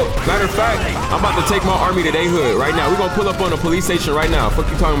 let's go. Matter of fact, I'm about to take my army to their hood right now. We're gonna pull up on the police station right now. Fuck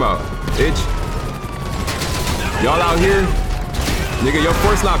you talking about, bitch? Y'all out here? Nigga, your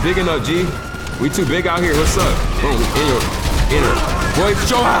force not big enough, G. We too big out here. What's up? Boom, in her. Boy, put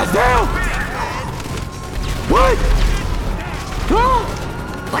your ass down. What? Huh?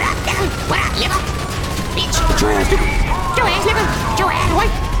 What up, nigga? What up, nigga? Bitch. Put your ass, nigga. Your ass, nigga. Your ass, boy.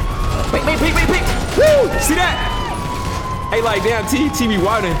 Wait. Woo! See that? Hey, like, damn, T be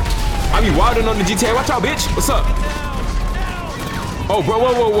wildin'. I be wildin' on the GTA. Watch out, bitch. What's up? Oh, bro,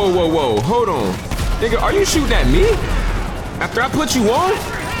 whoa. Hold on. Nigga, are you shooting at me? After I put you on?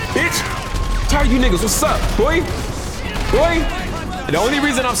 Bitch, tired of you niggas. What's up, boy? The only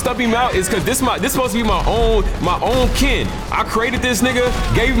reason I'm stumping him out is because this supposed to be my own kin. I created this nigga,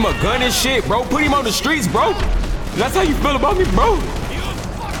 gave him a gun and shit, bro. Put him on the streets, bro. That's how you feel about me, bro?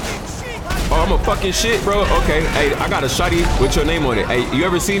 Oh, I'm a fucking shit, bro. Okay, hey, I got a shotty with your name on it. Hey, you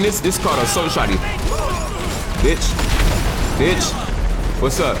ever seen this? This is called a soul shotty. Bitch.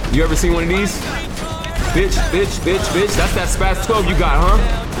 What's up? You ever seen one of these? Bitch. That's that Spaz 12 you got, huh?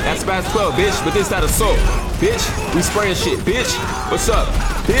 That Spaz 12, bitch. But this that assault. Bitch, we spraying shit. Bitch, what's up?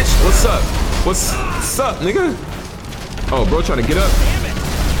 Bitch, what's up? What's up, nigga? Oh, bro, trying to get up.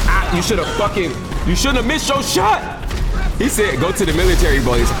 Ah, you shouldn't have missed your shot. He said, go to the military,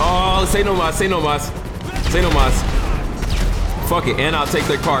 boys. Oh, say no mas. Fuck it, and I'll take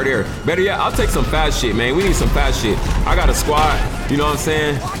their car there. Better yet, I'll take some fast shit, man. We need some fast shit. I got a squad, you know what I'm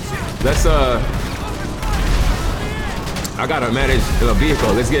saying? Let's, I gotta manage the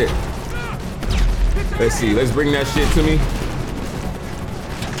vehicle. Let's see. Let's bring that shit to me.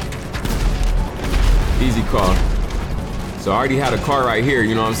 Easy call. So I already had a car right here.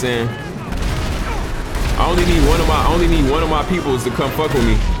 You know what I'm saying? I only need one of my peoples to come fuck with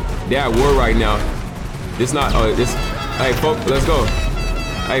me. They're at war right now. Hey, folks, let's go.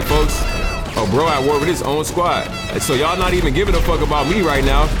 Hey, folks. Oh, bro at war with his own squad. So y'all not even giving a fuck about me right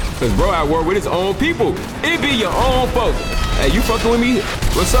now, cause bro at war with his own people. It be your own folks. Hey, you fucking with me?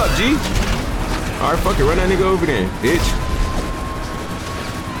 What's up, G? All right, fuck it, run that nigga over there, bitch.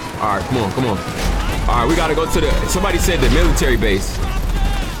 All right, come on. All right, we gotta go to somebody said the military base.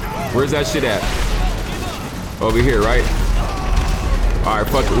 Where's that shit at? Over here, right? All right,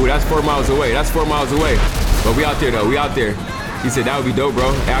 fuck it. Ooh, that's 4 miles away. But we out there though, He said that would be dope,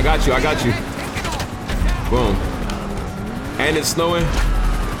 bro. Hey, I got you. Boom. And it's snowing.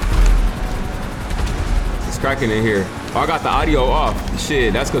 It's cracking in here. Oh, I got the audio off.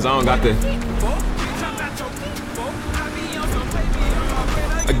 Shit, that's because I don't got the...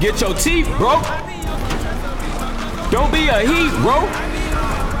 Get your teeth, bro. Don't be a heat, bro.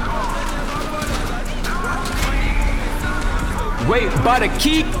 Wait, by the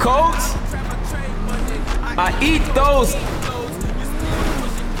key codes? I eat those.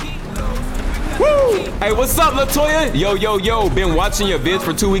 Woo! Hey, what's up, Latoya? Yo. Been watching your vids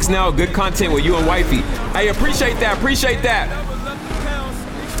for 2 weeks now. Good content with you and wifey. Hey, appreciate that.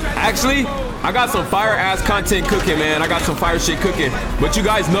 Actually, I got some fire ass content cooking, man. I got some fire shit cooking. But you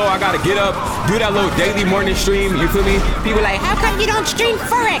guys know I gotta get up, do that little daily morning stream. You feel me? People like, How come you don't stream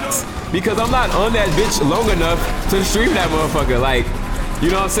Forex? because I'm not on that bitch long enough to stream that motherfucker. Like, you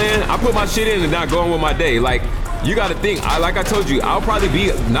know what I'm saying? I put my shit in and not going with my day. Like, you gotta think, like I told you, I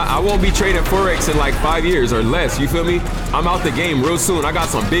won't be trading Forex in like 5 years or less, you feel me? I'm out the game real soon. I got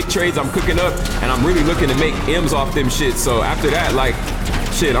some big trades I'm cooking up and I'm really looking to make M's off them shit. So after that, like,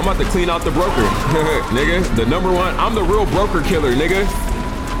 shit, I'm about to clean out the broker. Nigga, the #1, I'm the real broker killer, nigga.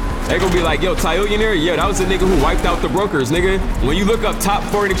 They gonna be like, yo, Tyillionaire? Yeah, that was the nigga who wiped out the brokers, nigga. When you look up top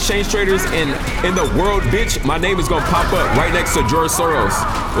foreign exchange traders in the world, bitch, my name is gonna pop up right next to George Soros.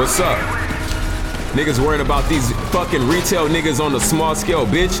 What's up? Niggas worrying about these fucking retail niggas on the small scale,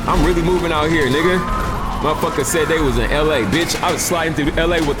 bitch. I'm really moving out here, nigga. Motherfucker said they was in LA, bitch. I was sliding through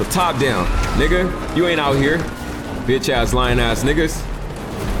LA with the top down. Nigga, you ain't out here. Bitch ass, lying ass niggas.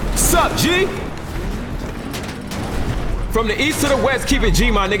 Sup, G? From the east to the west, keep it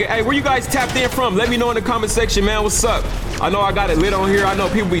G, my nigga. Hey, where you guys tapped in from? Let me know in the comment section, man. What's up? I know I got it lit on here. I know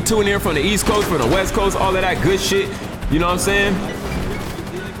people be tuning in from the east coast, from the west coast, all of that good shit. You know what I'm saying?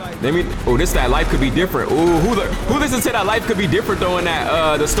 Let me. Oh, this that life could be different. Ooh, who listens to that life could be different though in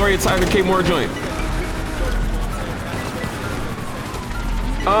that the story of Tyler K. Moore joint?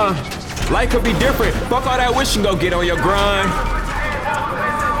 Life could be different. Fuck all that wishing, go get on your grind.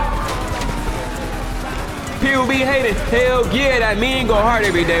 People be hating, hell yeah, that mean go hard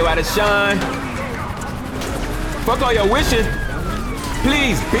every day while it shine. Fuck all your wishing.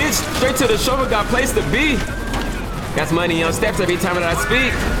 Please, bitch, straight to the shovel, got place to be. Got money on steps every time that I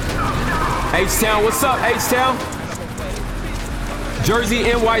speak. H-Town, what's up, H-Town? Jersey,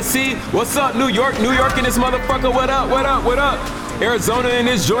 NYC, what's up, New York? New York in this motherfucker, what up, what up, what up? Arizona in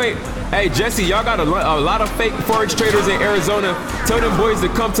this joint. Hey, Jesse, y'all got a lot of fake Forex traders in Arizona. Tell them boys to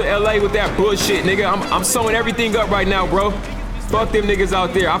come to LA with that bullshit, nigga. I'm sewing everything up right now, bro. Fuck them niggas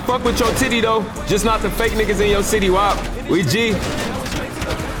out there. I fuck with your titty, though. Just not the fake niggas in your city, wop. We G.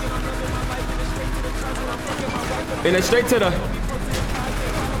 And then straight to the...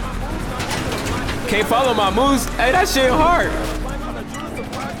 Can't follow my moves. Hey, that shit hard.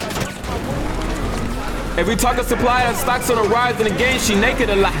 If we talk of supply, that stocks on the rise in the game, she naked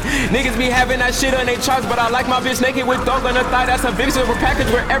a lot. Niggas be having that shit on their charts, but I like my bitch naked with dog on her thigh. That's a big silver package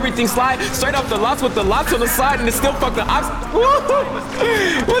where everything slide. Straight off the lots with the lots on the side, and it still fuck the ops.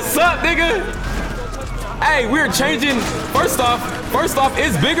 What's up, nigga? Hey, we're changing. First off,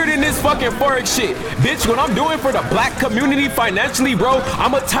 it's bigger than this fucking Forex shit. Bitch, what I'm doing for the black community financially, bro,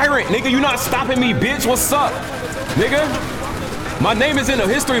 I'm a tyrant, nigga. You not stopping me, bitch. What's up, nigga? My name is in the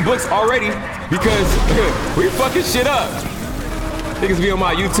history books already because we fucking shit up. Niggas be on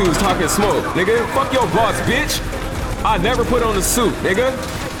my YouTubes talking smoke, nigga. Fuck your boss, bitch. I never put on a suit, nigga.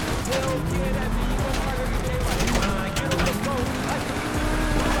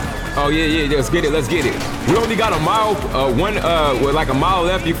 Oh yeah, let's get it, let's get it. We only got a mile, with like a mile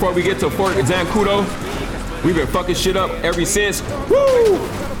left before we get to Fort Zancudo. We've been fucking shit up ever since. Woo!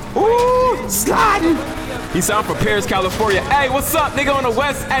 Woo! Sliding! He said I'm from Paris, California. Hey, what's up, nigga on the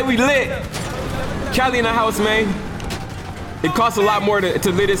west? Hey, we lit. Cali in the house, man. It costs a lot more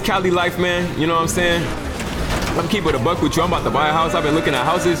to live this Cali life, man. You know what I'm saying? I'm keeping it a buck with you. I'm about to buy a house. I've been looking at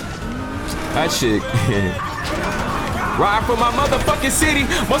houses. That shit. Ride for my motherfucking city.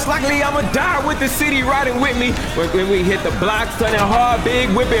 Most likely I'ma die with the city riding with me. When we hit the block, stunning hard, big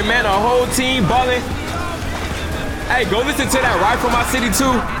whipping, man, a whole team balling. Hey, go listen to that Ride for my city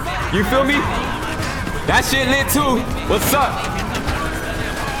too. You feel me? That shit lit too. What's up?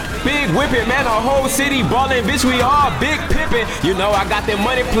 Big whipping, man, a whole city ballin', bitch, we all big pimpin'. You know I got them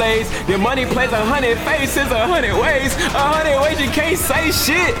money plays. Them money plays 100 faces, 100 ways. 100 ways you can't say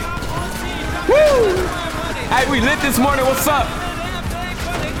shit. Woo! Hey, we lit this morning, what's up?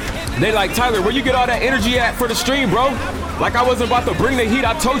 They like, Tyler, where you get all that energy at for the stream, bro? Like I wasn't about to bring the heat,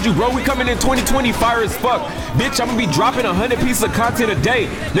 I told you, bro, we coming in 2020 fire as fuck. Bitch, I'm gonna be dropping 100 pieces of content a day.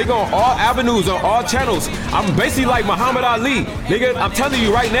 Nigga, on all avenues, on all channels. I'm basically like Muhammad Ali. Nigga, I'm telling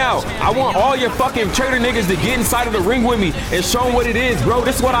you right now, I want all your fucking trader niggas to get inside of the ring with me and show them what it is, bro.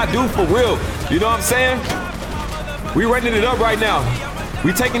 This is what I do for real. You know what I'm saying? We running it up right now.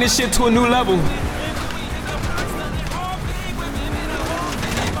 We taking this shit to a new level.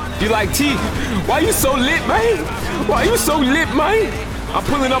 You like, T, why you so lit, man? Why you so lit, man? I'm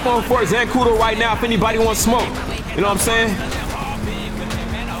pulling up on Fort Zancudo right now if anybody wants smoke. You know what I'm saying?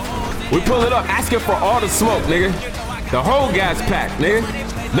 We pulling up, asking for all the smoke, nigga. The whole gas pack, nigga.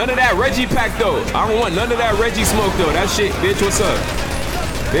 None of that Reggie pack, though. I don't want none of that Reggie smoke, though. That shit, bitch, what's up?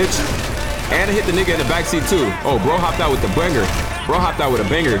 Bitch. And I hit the nigga in the backseat, too. Oh, bro hopped out with the banger. Bro hopped out with a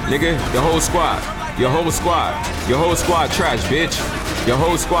banger, nigga. The whole squad. Your whole squad. Your whole squad trash, bitch. Your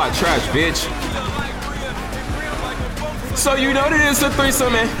whole squad trash, bitch. So you know that it's a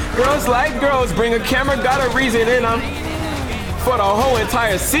threesome, man. Girls like girls, bring a camera, got a reason, and I'm for the whole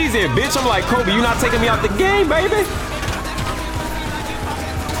entire season, bitch. I'm like, Kobe, you not taking me out the game, baby?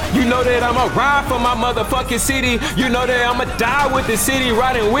 You know that I'ma ride for my motherfucking city. You know that I'ma die with the city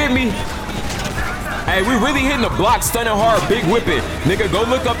riding with me. Hey, we really hitting the block, stunning hard, big whipping. Nigga, go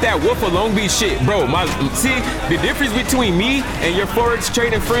look up that Wolf of Long Beach shit. Bro, see, the difference between me and your Forex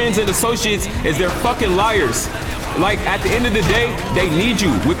trading friends and associates is they're fucking liars. Like, at the end of the day, they need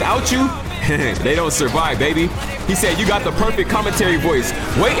you. Without you, they don't survive, baby. He said, you got the perfect commentary voice.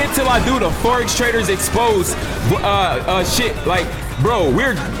 Wait until I do the Forex Traders Exposed shit. Like, bro,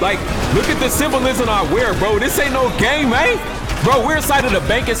 we're, like, look at the symbolism I wear, bro. This ain't no game, man. Bro, we're inside of the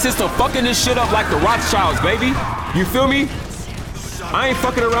banking system fucking this shit up like the Rothschilds, baby. You feel me? I ain't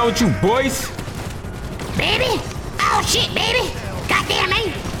fucking around with you boys. Baby, I Oh shit, baby! Goddamn,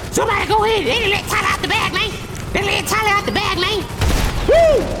 man! Somebody go ahead. They didn't let Tyler out the bag, man. They let Tyler out the bag, man.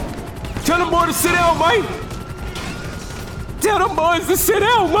 Woo! Tell them boys to sit down, man. Tell them boys to sit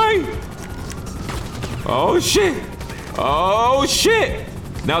down, man. Oh shit. Oh shit.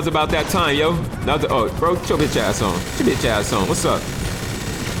 Now's about that time, yo. Now's oh, bro, get your bitch ass on. Get your bitch ass on. What's up?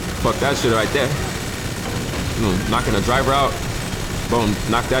 Fuck that shit right there. Knocking the driver out. Boom.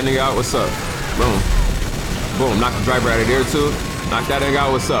 Knock that nigga out. What's up? Boom. Boom. Knock the driver out of there too. Knock that nigga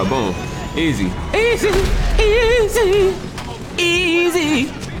out. What's up? Boom. Easy. Easy. Easy. Easy.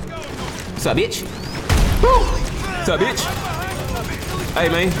 What's up, bitch? Woo. What's up, bitch? Hey,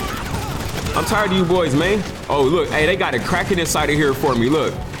 man. I'm tired of you boys, man. Oh, look. Hey, they got it cracking inside of here for me.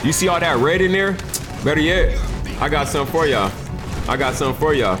 Look. You see all that red in there? Better yet, I got something for y'all. I got something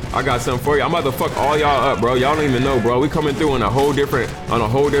for y'all. I got something for you. I'm about to fuck all y'all up, bro. Y'all don't even know, bro. We coming through on a whole different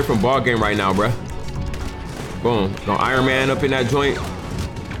ball game right now, bro. Boom. Gonna Iron Man up in that joint.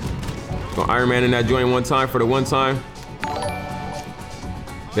 Gonna Iron Man in that joint one time for the one time.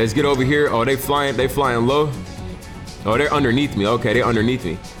 Let's get over here. Oh, they flying low. Oh, they're underneath me. Okay, they're underneath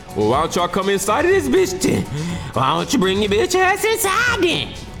me. Well, why don't y'all come inside of this bitch then? Why don't you bring your bitch ass inside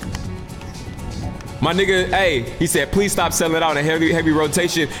then? My nigga, hey, he said, please stop selling out a heavy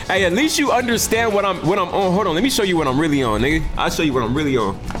rotation. Hey, at least you understand what I'm on. Hold on, let me show you what I'm really on, nigga. I'll show you what I'm really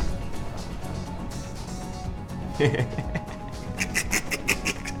on.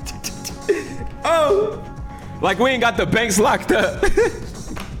 Oh, like we ain't got the banks locked up.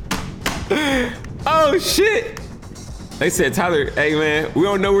 Oh shit. They said, Tyler, hey man, we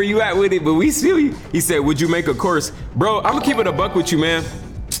don't know where you at with it, but we feel you. He said, would you make a course? Bro, I'm gonna keep it a buck with you, man.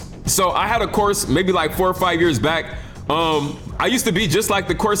 So I had a course maybe like 4 or 5 years back. I used to be just like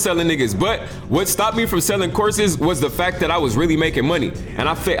the course selling niggas, but what stopped me from selling courses was the fact that I was really making money. And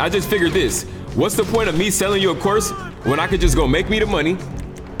I just figured this, what's the point of me selling you a course when I could just go make me the money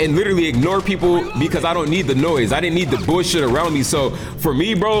and literally ignore people because I don't need the noise. I didn't need the bullshit around me. So for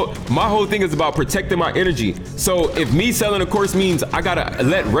me, bro, my whole thing is about protecting my energy. So if me selling a course means I gotta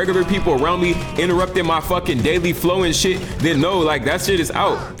let regular people around me interrupting my fucking daily flow and shit, then no, like that shit is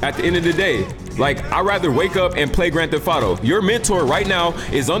out at the end of the day. Like, I'd rather wake up and play Grand Theft Auto. Your mentor right now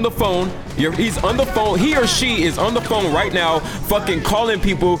is on the phone. He's on the phone. He or she is on the phone right now, fucking calling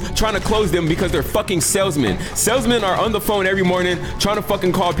people, trying to close them because they're fucking salesmen. Salesmen are on the phone every morning trying to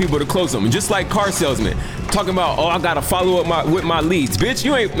fucking call people to close them. Just like car salesmen. Talking about, oh, I gotta follow up with my leads. Bitch,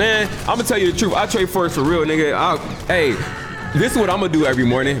 you ain't, man, I'm gonna tell you the truth. I trade Forex for real, nigga. Hey. This is what I'm gonna do every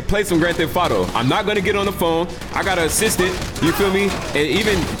morning. Play some Grand Theft Auto. I'm not gonna get on the phone. I got an assistant, you feel me? And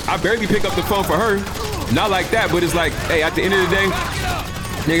even, I barely pick up the phone for her. Not like that, but it's like, hey, at the end of the day,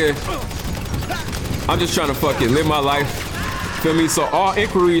 nigga, I'm just trying to fucking live my life. Feel me? So all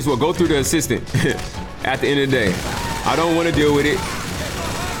inquiries will go through the assistant at the end of the day. I don't wanna deal with it.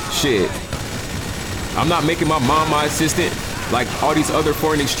 Shit. I'm not making my mom my assistant like all these other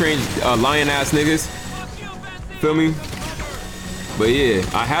foreign exchange lying ass niggas. Feel me? But yeah,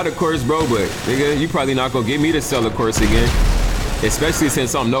 I had a course, bro, but nigga, you probably not gonna get me to sell a course again. Especially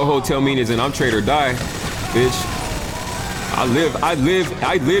since I'm no hotel meetings and I'm trade or die, bitch. I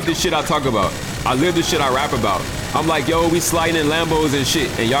live the shit I talk about. I live the shit I rap about. I'm like, yo, we sliding in Lambos and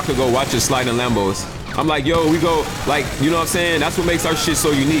shit, and y'all could go watch us slide in Lambos. I'm like, yo, we go, like, you know what I'm saying? That's what makes our shit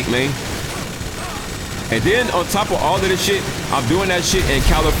so unique, man. And then on top of all of this shit, I'm doing that shit in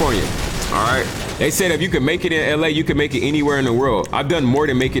California, all right? They said if you can make it in LA, you can make it anywhere in the world. I've done more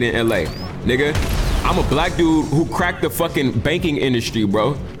than make it in LA, nigga. I'm a black dude who cracked the fucking banking industry,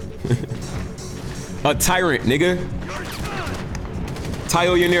 bro. A tyrant, nigga.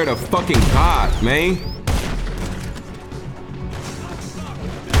 Tyllionaire the fucking god, man.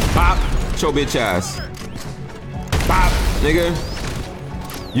 Bop, your bitch ass. Bop, nigga.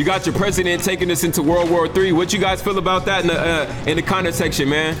 You got your president taking us into World War III. What you guys feel about that in the comment section,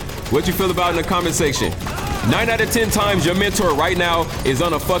 man? What you feel about in the comment section? 9 out of 10 times your mentor right now is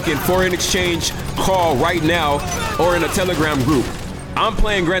on a fucking foreign exchange call right now or in a Telegram group. I'm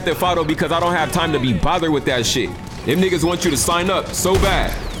playing Grand Theft Auto because I don't have time to be bothered with that shit. Them niggas want you to sign up so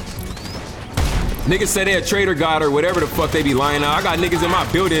bad. Niggas say they a trader god or whatever the fuck they be lying out. I got niggas in my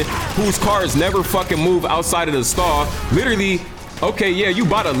building whose cars never fucking move outside of the stall. Literally, okay, yeah, you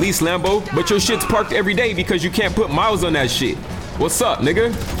bought a lease Lambo, but your shit's parked every day because you can't put miles on that shit. What's up,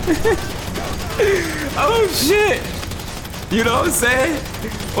 nigga? Oh shit. You know what I'm saying?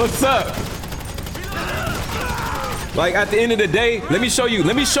 What's up? Like at the end of the day, let me show you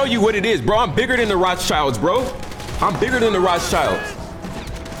what it is, bro. I'm bigger than the Rothschilds, bro. I'm bigger than the Rothschilds.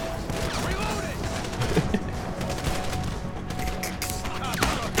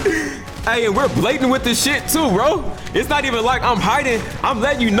 Hey, and we're blatant with this shit too, bro. It's not even like I'm hiding. I'm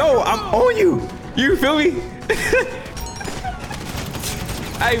letting you know I'm on you. You feel me?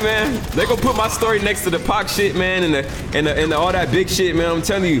 Hey man, they gonna put my story next to the Pac shit, man, and all that big shit, man. I'm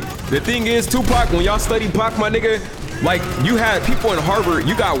telling you, the thing is, Tupac, when y'all study Pac, my nigga, like you had people in Harvard,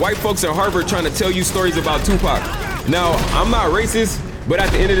 you got white folks in Harvard trying to tell you stories about Tupac. Now, I'm not racist, but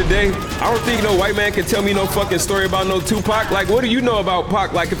at the end of the day, I don't think no white man can tell me no fucking story about no Tupac. Like, what do you know about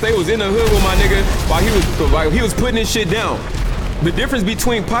Pac? Like, if they was in the hood with my nigga while he was putting this shit down. The difference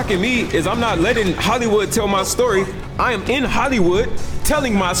between Pac and me is I'm not letting Hollywood tell my story. I am in Hollywood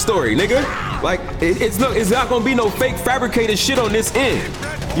telling my story, nigga. Like, it's not gonna be no fake fabricated shit on this end.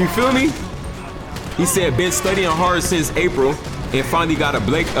 You feel me? He said, been studying hard since April and finally got a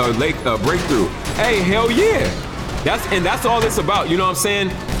breakthrough. Hey, hell yeah. That's all it's about, you know what I'm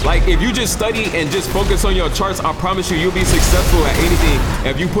saying? Like, if you just study and just focus on your charts, I promise you, you'll be successful at anything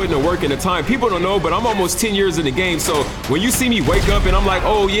if you put in the work and the time. People don't know, but I'm almost 10 years in the game, so when you see me wake up and I'm like,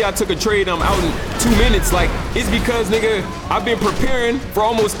 oh yeah, I took a trade, I'm out in 2 minutes, like, it's because, nigga, I've been preparing for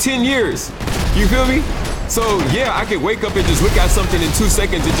almost 10 years. You feel me? So yeah, I could wake up and just look at something in 2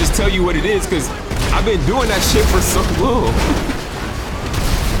 seconds and just tell you what it is, because I've been doing that shit for so long.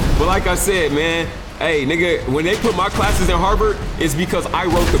 But like I said, man, hey, nigga, when they put my classes in Harvard, it's because I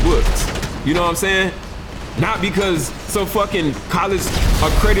wrote the books. You know what I'm saying? Not because some fucking college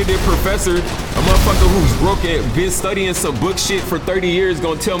accredited professor, a motherfucker who's broken, been studying some book shit for 30 years,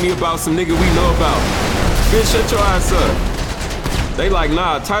 gonna tell me about some nigga we know about. Bitch, shut your ass up. They like,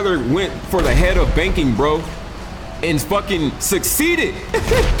 nah, Tyler went for the head of banking, bro, and fucking succeeded.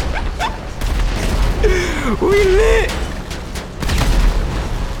 We lit.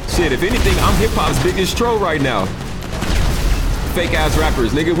 Shit, if anything, I'm hip-hop's biggest troll right now. Fake ass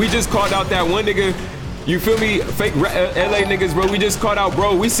rappers, nigga. We just called out that one nigga. You feel me? Fake LA niggas, bro. We just called out,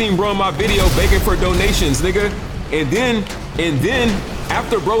 bro. We seen bro in my video begging for donations, nigga. And then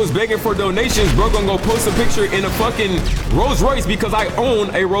after bro was begging for donations, bro gonna go post a picture in a fucking Rolls Royce because I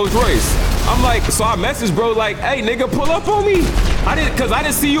own a Rolls Royce. I'm like, so I messaged bro like, hey nigga, pull up on me. I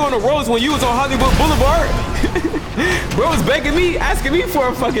didn't see you on the roads when you was on Hollywood Boulevard. Bro was begging me, asking me for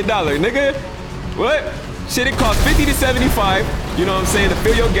a fucking dollar, nigga. What? Shit, it costs 50 to 75, you know what I'm saying, to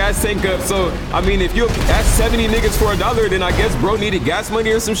fill your gas tank up. So, I mean, if you ask 70 niggas for a dollar, then I guess bro needed gas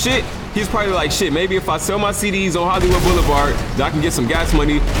money or some shit. He's probably like, shit, maybe if I sell my CDs on Hollywood Boulevard, then I can get some gas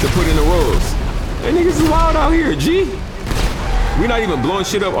money to put in the rolls. That niggas is wild out here, G. We not even blowing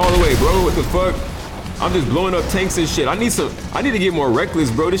shit up all the way, bro. What the fuck? I'm just blowing up tanks and shit. I need to get more reckless,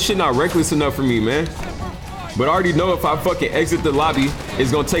 bro. This shit not reckless enough for me, man. But I already know if I fucking exit the lobby,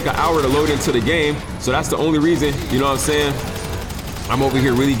 it's gonna take an hour to load into the game. So that's the only reason, you know what I'm saying? I'm over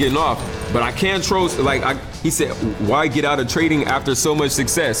here really getting off. But I can troll, like he said, why get out of trading after so much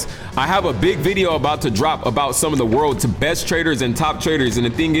success? I have a big video about to drop about some of the world's best traders and top traders. And the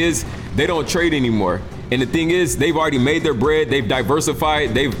thing is, they don't trade anymore. And the thing is, they've already made their bread, they've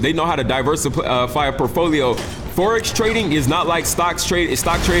diversified, they know how to diversify a portfolio. Forex trading is not like stock trading is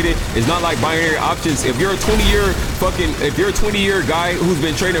not like binary options. If you're a 20-year guy who's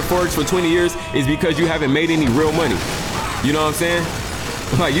been trading Forex for 20 years, it's because you haven't made any real money. You know what I'm saying?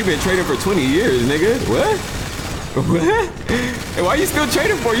 Like, you've been trading for 20 years, nigga. What? What? And why are you still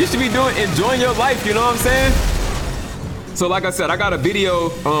trading for? You should be enjoying your life, you know what I'm saying? So like I said, I got a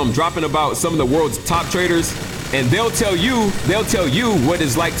video dropping about some of the world's top traders, and they'll tell you what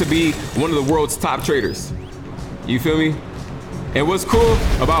it's like to be one of the world's top traders. You feel me? And what's cool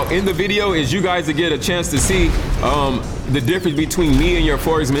about in the video is you guys to get a chance to see the difference between me and your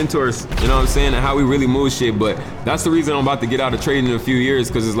Forex mentors, you know what I'm saying, and how we really move shit. But that's the reason I'm about to get out of trading in a few years,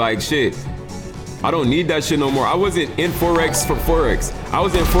 because it's like, shit, I don't need that shit no more. I wasn't in Forex for Forex. I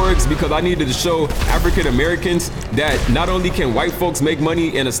was in Forex because I needed to show African Americans that not only can white folks make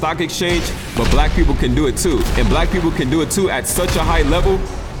money in a stock exchange, but black people can do it too. And black people can do it too at such a high level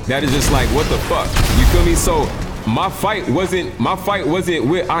that is just like, what the fuck? You feel me? So my fight wasn't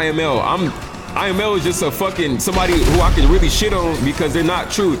with IML. IML is just a fucking somebody who I can really shit on because they're not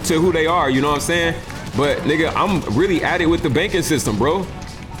true to who they are, you know what I'm saying? But nigga, I'm really at it with the banking system, bro.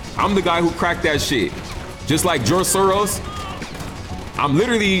 I'm the guy who cracked that shit. Just like George Soros. I'm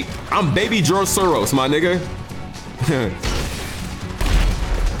baby George Soros, my nigga.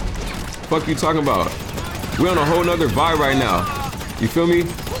 Fuck you talking about? We on a whole nother vibe right now. You feel me?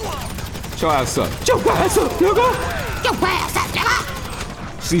 Show ass up. Show ass up, nigga. Your ass up,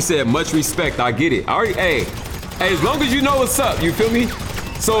 nigga. She said, much respect. I get it. I already, hey, as long as you know what's up, you feel me?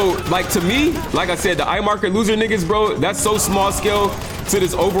 So, like, to me, like I said, the iMarket loser niggas, bro, that's so small scale to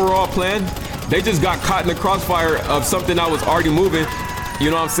this overall plan. They just got caught in the crossfire of something I was already moving. You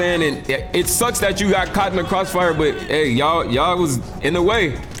know what I'm saying? And it sucks that you got caught in the crossfire, but hey, y'all was in the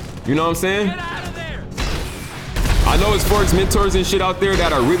way. You know what I'm saying? Get out of there! I know it's Forex mentors and shit out there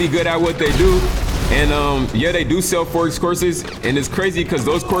that are really good at what they do. And yeah, they do sell Forex courses, and it's crazy because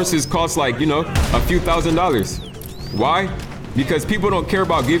those courses cost like, you know, a few $1,000s. Why? Because people don't care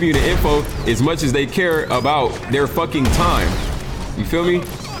about giving you the info as much as they care about their fucking time. You feel me?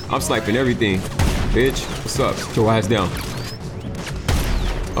 I'm sniping everything. Bitch, what's up? Get your ass down.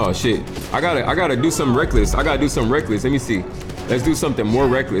 Oh shit. I gotta do something reckless. I gotta do something reckless. Let me see. Let's do something more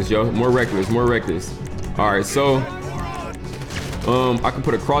reckless, yo. More reckless, more reckless. Alright, so I can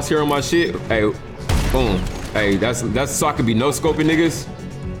put a crosshair on my shit. Hey, boom. Hey, that's so I could be no-scoping niggas.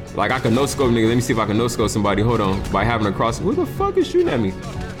 Like I can no-scope niggas. Let me see if I can no-scope somebody. Hold on. By having a cross. Who the fuck is shooting at me?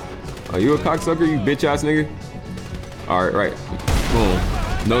 Are you a cocksucker, you bitch ass nigga? Alright, right. Boom.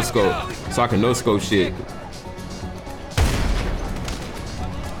 No-scope. So I can no-scope shit.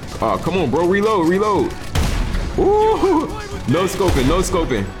 Oh, come on, bro. Reload, reload. Ooh. No-scoping,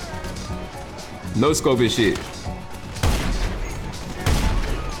 no-scoping. No-scoping shit.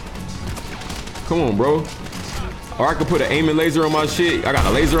 Come on, bro. Or I could put an aiming laser on my shit. I got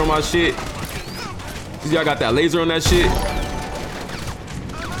a laser on my shit. Y'all got that laser on that shit?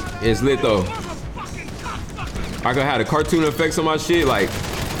 It's lit though. I could have the cartoon effects on my shit, like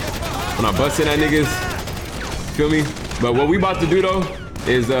when I busting at niggas. Feel me? But what we about to do though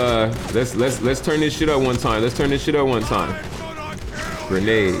is let's turn this shit up one time. Let's turn this shit up one time.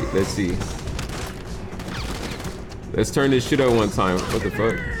 Grenade. Let's see. Let's turn this shit up one time. What the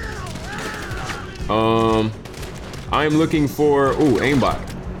fuck? I'm looking for aimbot.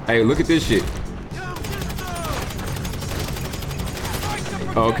 Hey, look at this shit.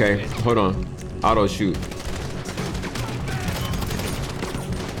 Oh, okay, hold on. Auto shoot.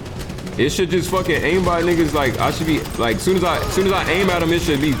 It should just fucking aimbot niggas. Like I should be like soon as I aim at them, it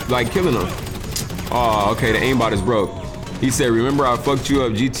should be like killing them. Oh, okay, the aimbot is broke. He said, "Remember I fucked you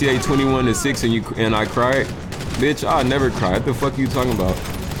up GTA 21-6 and I cried." Bitch, I never cried. What the fuck are you talking about?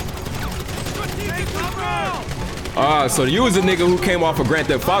 So you was a nigga who came off of Grand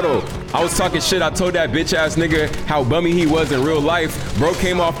Theft Auto. I was talking shit. I told that bitch ass nigga how bummy he was in real life. Bro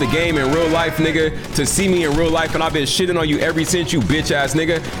came off the game in real life, nigga, to see me in real life, and I've been shitting on you ever since, you bitch ass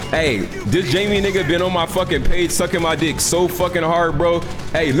nigga. Hey, this Jamie nigga been on my fucking page sucking my dick so fucking hard, bro.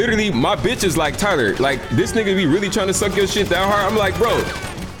 Hey, literally, my bitch is like, Tyler, like, this nigga be really trying to suck your shit that hard. I'm like, bro,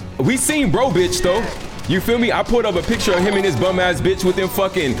 we seen bro bitch though. You feel me? I put up a picture of him and his bum ass bitch with them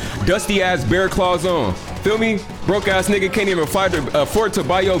fucking dusty ass bear claws on. Feel me? Broke ass nigga can't even afford to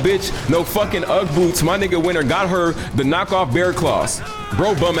buy your bitch no fucking Ugg boots. My nigga went and got her the knockoff bear claws.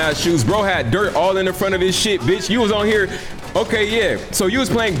 Bro bum ass shoes. Bro had dirt all in the front of his shit, bitch. You was on here. Okay, yeah. So you was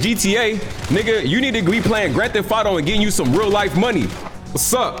playing GTA. Nigga, you need to be playing Grand Theft Auto and getting you some real life money.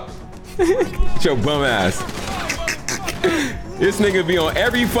 What's up? Your bum ass. This nigga be on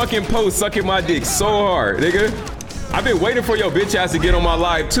every fucking post sucking my dick so hard, nigga. I've been waiting for your bitch ass to get on my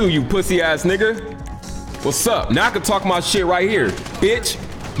live too, you pussy ass nigga. What's up? Now I can talk my shit right here, bitch.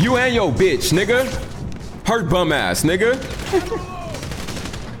 You and your bitch, nigga. Hurt bum ass, nigga.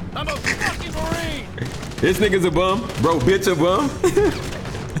 I'm a fucking Marine! This nigga's a bum. Bro, bitch a bum.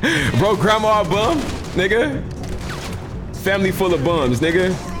 Bro, grandma a bum, nigga. Family full of bums,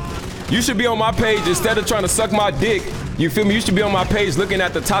 nigga. You should be on my page instead of trying to suck my dick. You feel me? You should be on my page looking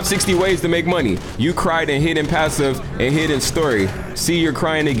at the top 60 ways to make money. You cried in hidden passive and hidden story. See, you're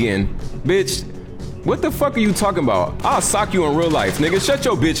crying again. Bitch, what the fuck are you talking about? I'll sock you in real life, nigga. Shut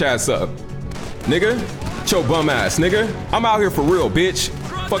your bitch ass up. Nigga, shut your bum ass, nigga. I'm out here for real, bitch.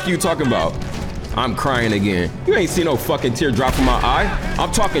 Fuck you talking about? I'm crying again. You ain't seen no fucking tear drop from my eye.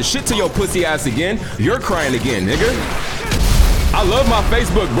 I'm talking shit to your pussy ass again. You're crying again, nigga. I love my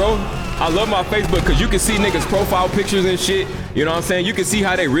Facebook, bro. I love my Facebook because you can see niggas' profile pictures and shit. You know what I'm saying? You can see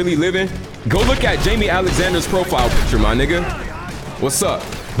how they really living. Go look at Jamie Alexander's profile picture, my nigga. What's up?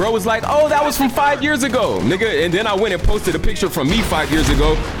 Bro was like, oh, that was from 5 years ago, nigga. And then I went and posted a picture from me 5 years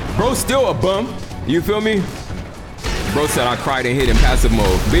ago. Bro still a bum. You feel me? Bro said I cried and hid in passive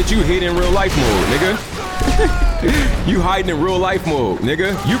mode. Bitch, you hid in real life mode, nigga. You hiding in real life mode,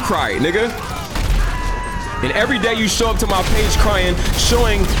 nigga. You cried, nigga. And every day you show up to my page crying,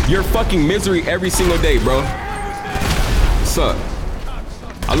 showing your fucking misery every single day, bro. What's up?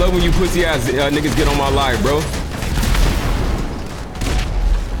 I love when you pussy ass niggas get on my live, bro.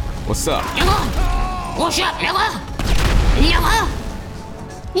 What's up? Nigga? What's up, nigga? Nigga?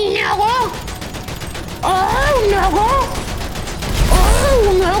 Nigga? Oh, nigga?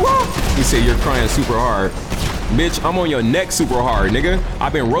 Oh, nigga? He said you're crying super hard. Bitch, I'm on your neck super hard, nigga.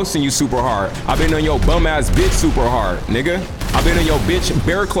 I've been roasting you super hard. I've been on your bum ass bitch super hard, nigga. I've been in your bitch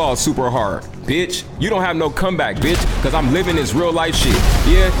bear claw super hard, bitch. You don't have no comeback, bitch, because I'm living this real life shit.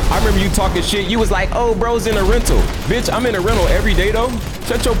 Yeah, I remember you talking shit. You was like, oh, bro's in a rental. Bitch, I'm in a rental every day, though.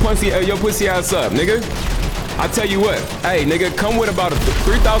 Shut your pussy ass up, nigga. I tell you what, hey, nigga, come with about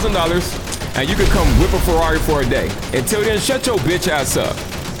 $3,000 and you can come whip a Ferrari for a day. Until then, shut your bitch ass up.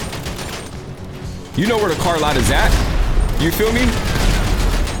 You know where the car lot is at. You feel me?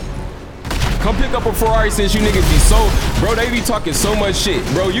 Come pick up a Ferrari since you niggas be so, bro, they be talking so much shit.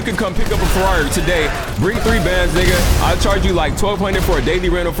 Bro, you can come pick up a Ferrari today. Bring 3 bands, nigga. I'll charge you like $1,200 for a daily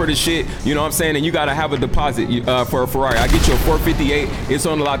rental for the shit. You know what I'm saying? And you gotta have a deposit for a Ferrari. I get you a 458. It's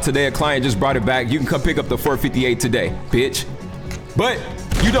on the lot today. A client just brought it back. You can come pick up the 458 today, bitch. But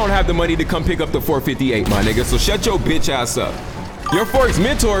you don't have the money to come pick up the 458, my nigga. So shut your bitch ass up. Your Forex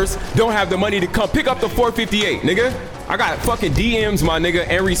mentors don't have the money to come pick up the 458, nigga. I got fucking DMs, my nigga,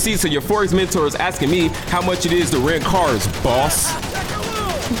 and receipts of your Forex mentors asking me how much it is to rent cars, boss.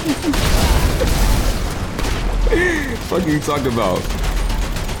 What are you talking about?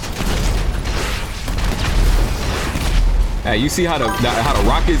 Hey, you see how the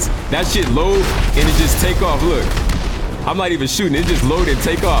rockets, that shit load and it just take off, look. I'm not even shooting, it just load and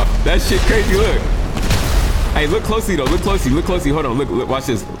take off. That shit crazy, look. Hey, look closely though, look closely, hold on, look, watch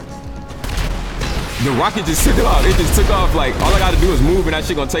this. The rocket just took off. It just took off like all I gotta do is move and that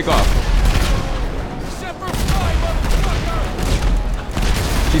shit gonna take off.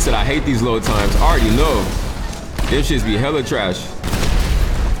 She said, I hate these load times. I already know. This shit be hella trash.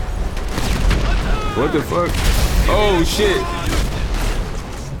 What the fuck? Oh shit.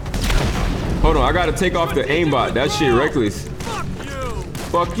 Hold on, I gotta take off the aimbot. That shit reckless.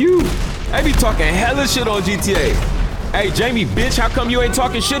 Fuck you. They be talking hella shit on GTA. Hey, Jamie, bitch, how come you ain't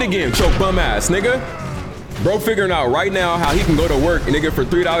talking shit again? Choke bum ass, nigga. Bro figuring out right now how he can go to work, nigga, for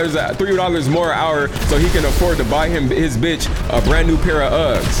 $3 more an hour so he can afford to buy his bitch a brand new pair of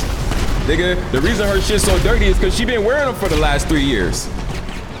Uggs. Nigga, the reason her shit's so dirty is because she been wearing them for the last 3 years.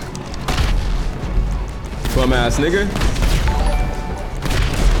 Bum ass, nigga.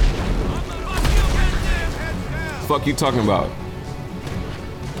 Fuck you talking about?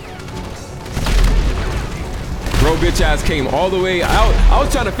 Bro, bitch ass came all the way out. I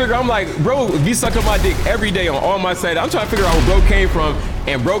was trying to figure, I'm like, bro, be sucking my dick every day on all my sites. I'm trying to figure out where bro came from,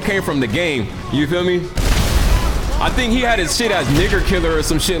 and bro came from the game. You feel me? I think he had his shit as nigger killer or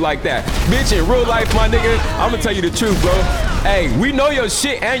some shit like that. Bitch, in real life, my nigga, I'm gonna tell you the truth, bro. Hey, we know your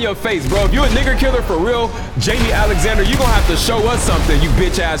shit and your face, bro. If you a nigger killer for real, Jamie Alexander, you gonna have to show us something, you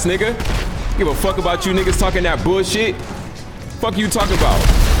bitch ass nigga. Give a fuck about you niggas talking that bullshit. Fuck you talking about?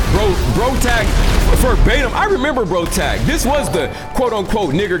 Bro tag verbatim. I remember bro tag. This was the quote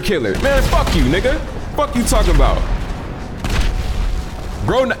unquote nigger killer. Man, fuck you, nigga. Fuck you talking about?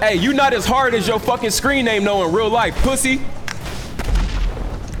 Bro, hey, you not as hard as your fucking screen name know in real life, pussy.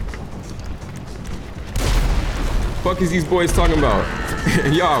 Fuck is these boys talking about?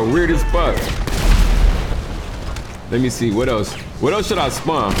 Y'all weird as fuck. Let me see, what else? What else should I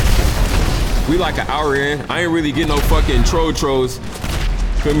spawn? We like an hour in. I ain't really getting no fucking trolls.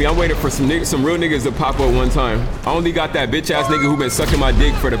 Feel me? I'm waiting for some real niggas to pop up one time. I only got that bitch ass nigga who been sucking my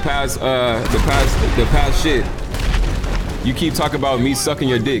dick for the past shit. You keep talking about me sucking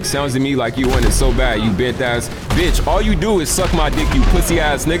your dick. Sounds to me like you want it so bad, you bent ass bitch. All you do is suck my dick, you pussy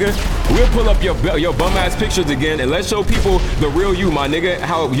ass nigga. We'll pull up your bum ass pictures again and let's show people the real you, my nigga.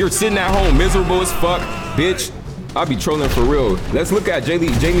 How you're sitting at home miserable as fuck, bitch. I'll be trolling for real. Let's look at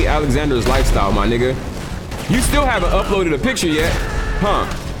Jamie Alexander's lifestyle, my nigga. You still haven't uploaded a picture yet, huh,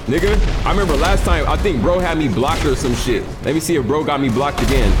 nigga? I remember last time, I think bro had me blocked or some shit. Let me see if bro got me blocked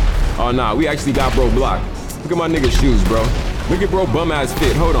again. Oh, nah, we actually got bro blocked. Look at my nigga's shoes, bro. Look at bro bum ass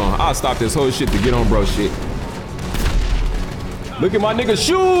fit. Hold on, I'll stop this whole shit to get on bro shit. Look at my nigga's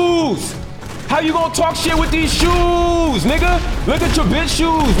shoes. How you gonna talk shit with these shoes, nigga? Look at your bitch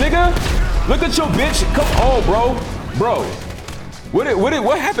shoes, nigga. Look at your bitch. Come on, bro.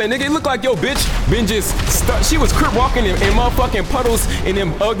 What happened, nigga? It looked like your bitch been just stuck. She was crip walking in motherfucking puddles in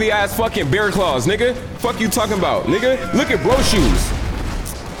them ugly ass fucking bear claws, nigga. Fuck you talking about, nigga? Look at bro shoes.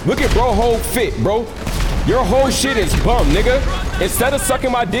 Look at bro whole fit, bro. Your whole shit is bum, nigga. Instead of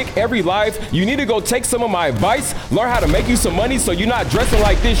sucking my dick every live, you need to go take some of my advice, learn how to make you some money so you're not dressing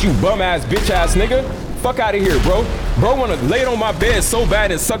like this, you bum ass bitch ass nigga. Fuck out of here, bro. Bro wanna lay it on my bed so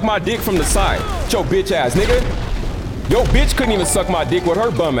bad and suck my dick from the side. Yo bitch ass nigga. Yo bitch couldn't even suck my dick with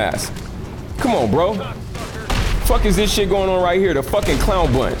her bum ass. Come on, bro. Fuck is this shit going on right here? The fucking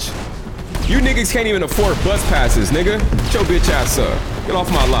clown bunch. You niggas can't even afford bus passes, nigga. Get your bitch ass up. Get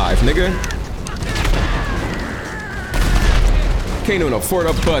off my live, nigga. Can't even afford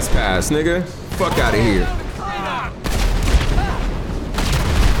a bus pass, nigga. Fuck out of here.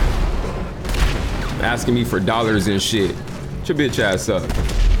 asking me for dollars and shit. Shut your bitch ass up.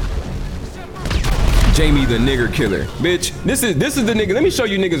 Jamie the nigger killer. Bitch, this is the nigga. Let me show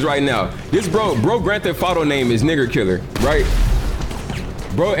you niggas right now. This bro Grand Theft Auto name is nigger killer, right?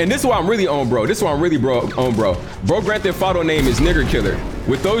 Bro, and this is why I'm really on, bro. This is why I'm really on, bro. Bro Grand Theft Auto name is nigger killer.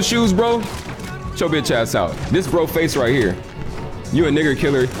 With those shoes, bro, show bitch ass out. This bro face right here. You a nigger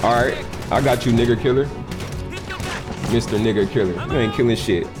killer. All right, I got you, nigger killer. Mr. Nigger Killer. You ain't killing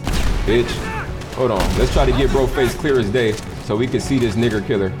shit, bitch. Hold on. Let's try to get bro face clear as day so we can see this nigger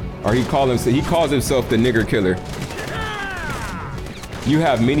killer. Or he calls himself the nigger killer. You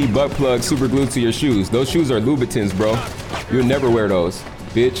have mini butt plugs super glued to your shoes. Those shoes are Louboutins, bro. You'll never wear those,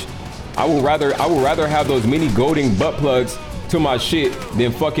 bitch. I would rather have those mini golding butt plugs to my shit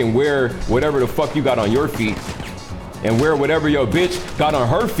than fucking wear whatever the fuck you got on your feet and wear whatever your bitch got on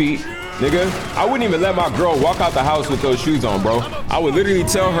her feet. Nigga, I wouldn't even let my girl walk out the house with those shoes on, bro. I would literally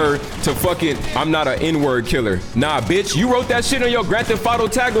tell her to fucking, I'm not an N-word killer. Nah, bitch, you wrote that shit on your Grand Theft Auto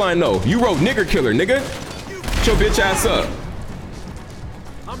tagline, though. You wrote nigger killer, nigga. Shut your bitch ass up.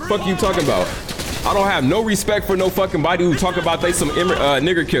 Fuck you talking about? I don't have no respect for no fucking body who talk about they some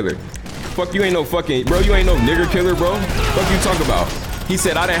nigger killer. Fuck you ain't no fucking, bro, you ain't no nigger killer, bro. Fuck you talking about? He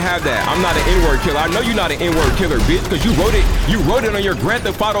said, I didn't have that. I'm not an N-word killer. I know you're not an N-word killer, bitch, because you wrote it on your Grand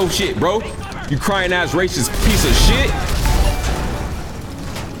Theft Auto shit, bro. You crying ass racist piece of shit.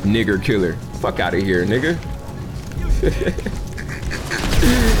 Nigger killer. Fuck out of here, nigga.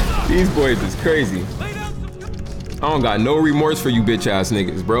 These boys is crazy. I don't got no remorse for you bitch ass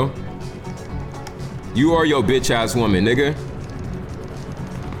niggas, bro. You are your bitch ass woman, nigga.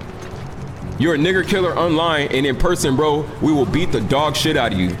 You're a nigger killer online, and in person, bro, we will beat the dog shit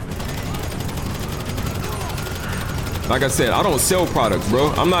out of you. Like I said, I don't sell products,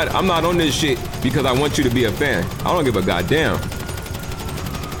 bro. I'm not on this shit because I want you to be a fan. I don't give a goddamn.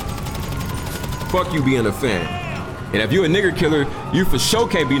 Fuck you being a fan. And if you a nigger killer, you for sure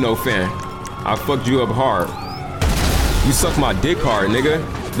can't be no fan. I fucked you up hard. You suck my dick hard, nigga.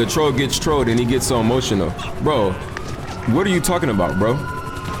 The troll gets trolled and he gets so emotional. Bro, what are you talking about, bro?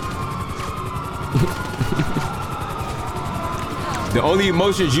 The only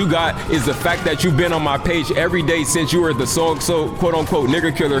emotions you got is the fact that you've been on my page every day since you were the so quote unquote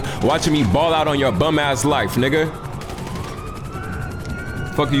nigger killer, watching me ball out on your bum ass life, nigga.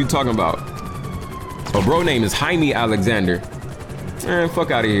 Fuck are you talking about? Oh, bro name is Jaime Alexander. Man,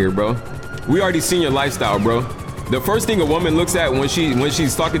 fuck out of here, bro. We already seen your lifestyle, bro. The first thing a woman looks at when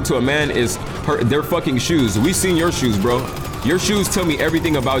she's talking to a man is their fucking shoes. We seen your shoes, bro. Your shoes tell me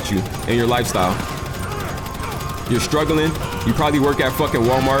everything about you and your lifestyle. You're struggling. You probably work at fucking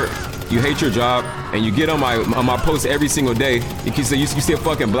Walmart. You hate your job, and you get on my posts every single day. You see a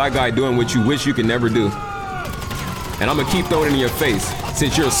fucking black guy doing what you wish you could never do. And I'm gonna keep throwing it in your face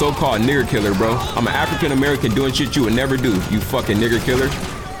since you're a so-called nigger killer, bro. I'm an African American doing shit you would never do, you fucking nigger killer.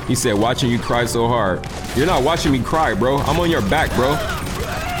 He said, watching you cry so hard. You're not watching me cry, bro. I'm on your back, bro.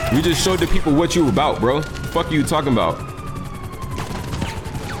 We just showed the people what you about, bro. Fuck you talking about?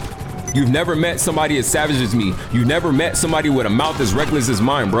 You've never met somebody as savage as me. You've never met somebody with a mouth as reckless as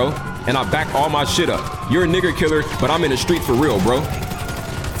mine, bro. And I back all my shit up. You're a nigger killer, but I'm in the street for real, bro.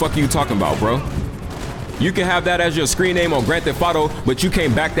 Fuck you talking about, bro? You can have that as your screen name on Grand Theft Auto, but you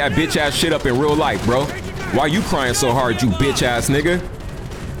can't back that bitch ass shit up in real life, bro. Why you crying so hard, you bitch ass nigga?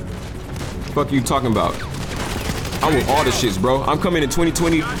 Fuck you talking about? I want all the shits, bro. I'm coming in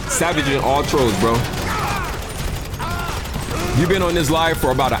 2020, savaging all trolls, bro. You've been on this live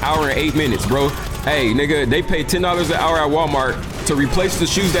for about 1 hour and 8 minutes, bro. Hey, nigga, they pay $10 an hour at Walmart to replace the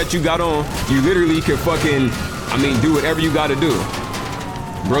shoes that you got on. You literally can fucking, do whatever you gotta do.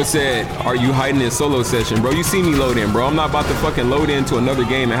 Bro said, are you hiding in solo session? Bro, you see me load in, bro. I'm not about to fucking load into another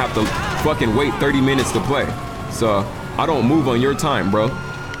game and have to fucking wait 30 minutes to play. So, I don't move on your time, bro.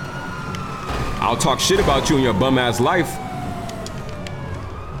 I'll talk shit about you in your bum ass life,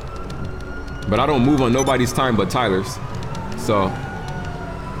 but I don't move on nobody's time but Tyler's. So,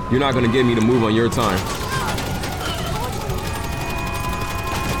 you're not gonna get me to move on your time.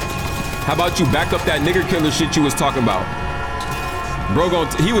 How about you back up that nigger killer shit you was talking about? Bro,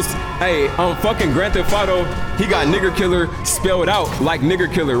 on fucking Grand Theft Auto, he got nigger killer spelled out like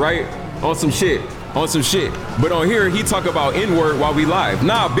nigger killer, right? On some shit. But on here, he talk about N-word while we live.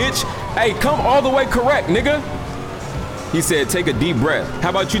 Nah, bitch. Hey, come all the way correct, nigga. He said, take a deep breath. How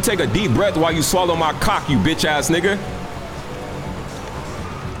about you take a deep breath while you swallow my cock, you bitch ass nigga?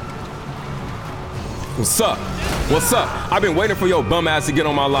 What's up? What's up? I've been waiting for your bum ass to get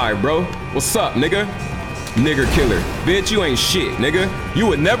on my live, bro. What's up, nigga? Nigger killer. Bitch, you ain't shit, nigga. You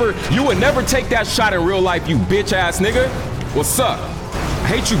would never take that shot in real life, you bitch ass nigga. What's up? I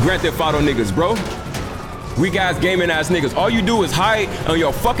hate you Grand Theft Auto niggas, bro. Weak ass gaming ass niggas. All you do is hide on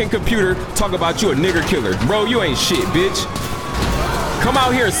your fucking computer, talk about you a nigger killer. Bro, you ain't shit, bitch. Come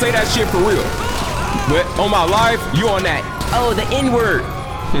out here and say that shit for real. But on my live, you on that. Oh, the N-word.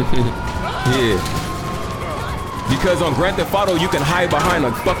 Yeah. Because on Grand Theft Auto, you can hide behind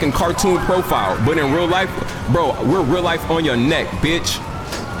a fucking cartoon profile. But in real life, bro, we're real life on your neck, bitch.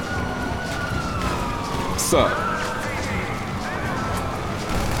 What's up?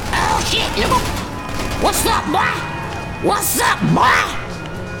 Oh shit, nigga. What's up, boy? What's up,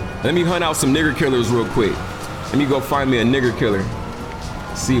 boy? Let me hunt out some nigger killers real quick. Let me go find me a nigger killer.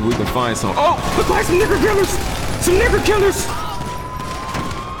 See if we can find some. Oh, look like some nigger killers. Some nigger killers.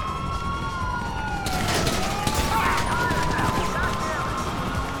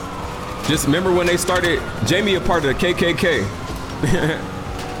 Just remember when they started, Jamie a part of the KKK.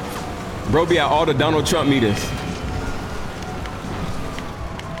 Bro be at all the Donald Trump meetings.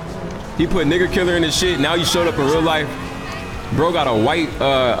 He put nigger killer in his shit, now he showed up in real life. Bro got a white,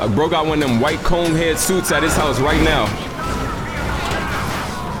 bro got one of them white cone head suits at his house right now.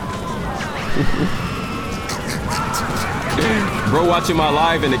 Bro watching my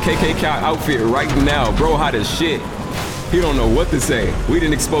live in the KKK outfit right now. Bro hot as shit. He don't know what to say. We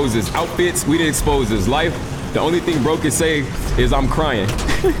didn't expose his outfits. We didn't expose his life. The only thing bro can say is I'm crying.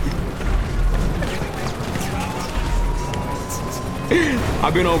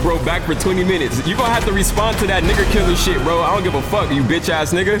 I've been on bro back for 20 minutes. You gonna have to respond to that nigger killer shit, bro. I don't give a fuck, you bitch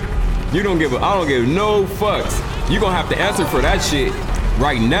ass nigga. I don't give no fucks. You gonna have to answer for that shit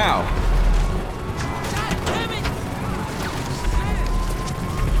right now.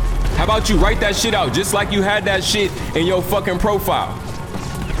 How about you write that shit out just like you had that shit in your fucking profile?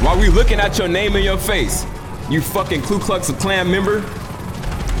 While we looking at your name in your face, you fucking Ku Klux Klan member.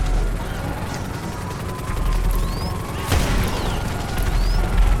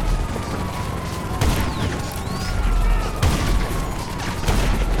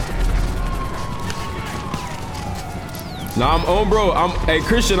 Nah, I'm on bro. Hey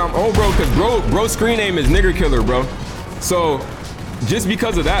Christian, I'm on bro, cause bro screen name is nigger killer, bro. So just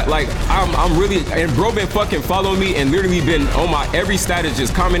because of that, like I'm really, and bro been fucking following me and literally been on my every status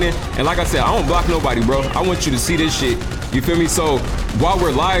just commenting. And like I said, I don't block nobody, bro. I want you to see this shit. You feel me? So while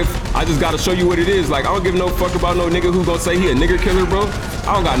we're live, I just gotta show you what it is. Like I don't give no fuck about no nigga who gonna say he a nigger killer, bro.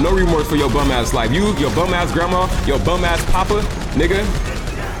 I don't got no remorse for your bum ass life. You, your bum ass grandma, your bum ass papa, nigga.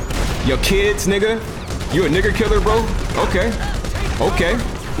 Your kids, nigga. You a nigger killer, bro? Okay. Okay.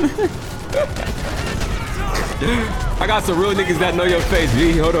 I got some real niggas that know your face,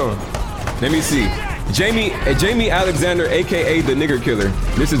 G. Hold on. Let me see. Jamie Alexander, aka the nigger killer.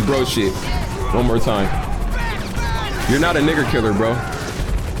 This is bro shit. One more time. You're not a nigger killer, bro.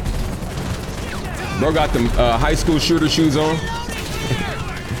 Bro got them high school shooter shoes on.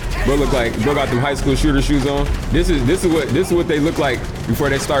 Bro got them high school shooter shoes on. This is what they look like before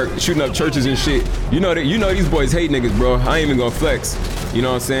they start shooting up churches and shit. You know these boys hate niggas, bro. I ain't even gonna flex. You know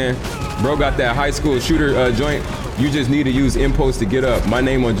what I'm saying? Bro got that high school shooter joint. You just need to use impost to get up. My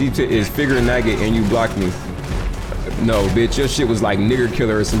name on GTIT is Figure Nugget and you blocked me. No, bitch, your shit was like nigger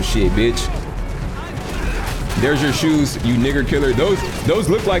killer or some shit, bitch. There's your shoes, you nigger killer. Those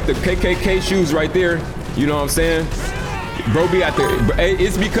look like the KKK shoes right there. You know what I'm saying? Bro be at the,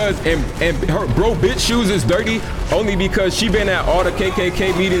 it's because, and her bro bitch shoes is dirty only because she been at all the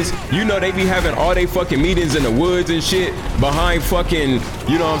KKK meetings. You know they be having all they fucking meetings in the woods and shit behind fucking,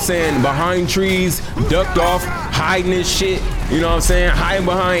 you know what I'm saying, behind trees, ducked off, hiding this shit. You know what I'm saying? Hiding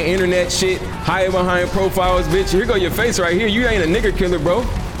behind internet shit, hiding behind profiles, bitch. Here go your face right here. You ain't a nigger killer, bro.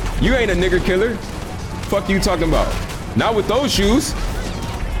 You ain't a nigger killer. Fuck you talking about? Not with those shoes.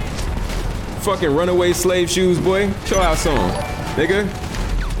 Fucking runaway slave shoes, boy. Show out some, nigga.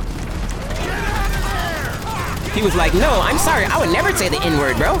 He was like, no, I'm sorry. I would never say the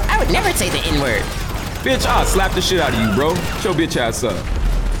N-word, bro. I would never say the N-word. Bitch, I'll slap the shit out of you, bro. Show bitch ass up.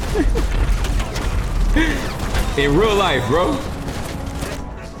 In real life, bro.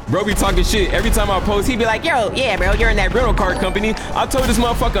 Bro be talking shit. Every time I post, he be like, yo, yeah, bro, you're in that rental car company. I told this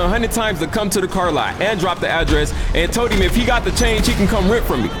motherfucker 100 times to come to the car lot and drop the address and told him if he got the change, he can come rent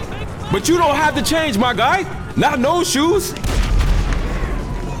from me. But you don't have to change, my guy. Not no shoes.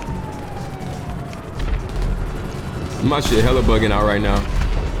 My shit hella bugging out right now.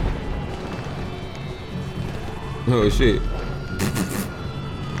 Oh shit.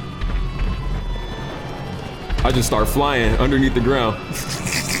 I just start flying underneath the ground.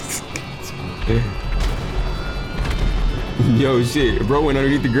 Yo shit, bro went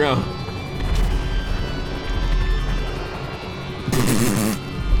underneath the ground.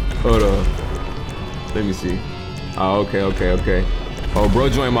 Hold on. Let me see. Oh, okay. Oh, bro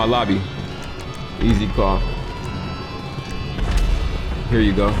joined my lobby. Easy call. Here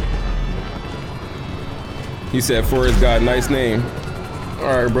you go. He said Forrest got a nice name.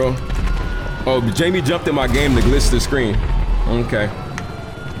 All right, bro. Oh, Jamie jumped in my game to glitch the screen. Okay.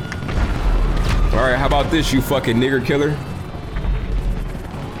 All right, how about this, you fucking nigger killer?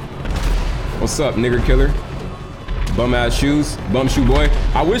 What's up, nigger killer? Bum ass shoes, bum shoe boy.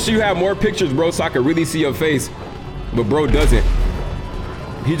 I wish you had more pictures, bro, so I could really see your face. But bro doesn't.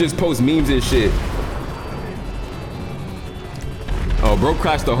 He just posts memes and shit. Oh, bro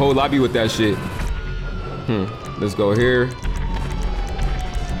crashed the whole lobby with that shit. Let's go here.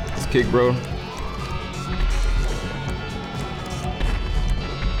 Let's kick, bro.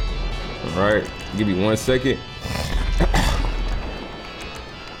 All right, give me 1 second.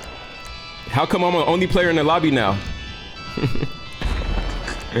 How come I'm the only player in the lobby now?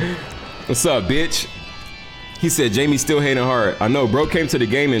 What's up, bitch? He said Jamie's still hating hard. I know, bro came to the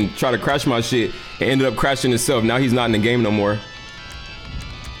game and tried to crash my shit and ended up crashing himself. Now he's not in the game no more.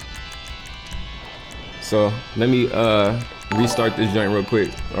 So let me restart this joint real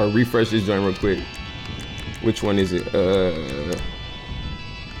quick, or refresh this joint real quick. Which one is it?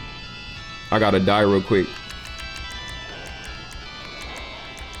 I gotta die real quick.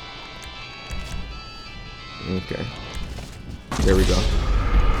 Okay, there we go.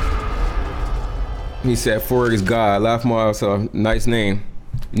 He said Forrest God, laugh my ass off, nice name.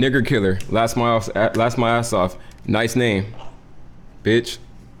 Nigger killer, laugh my ass off, nice name, bitch.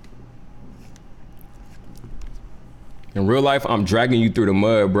 In real life, I'm dragging you through the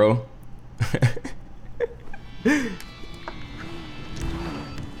mud, bro.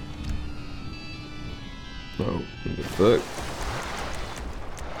 Bro, what the fuck?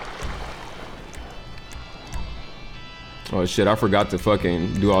 Oh shit, I forgot to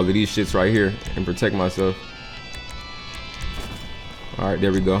fucking do all of these shits right here and protect myself. All right,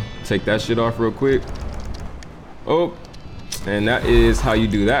 there we go. Take that shit off real quick. Oh, and that is how you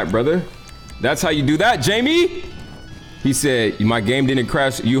do that, brother. That's how you do that, Jamie. He said, my game didn't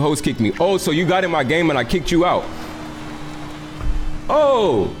crash, you host kicked me. Oh, so you got in my game and I kicked you out.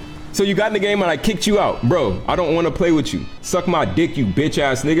 Oh, so you got in the game and I kicked you out. Bro, I don't want to play with you. Suck my dick, you bitch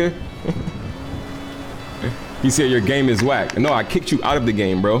ass nigga. He said your game is whack. No, I kicked you out of the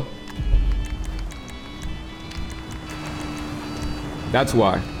game, bro. That's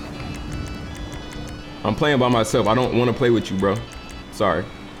why. I'm playing by myself. I don't want to play with you, bro. Sorry.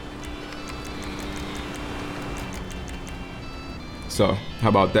 So, how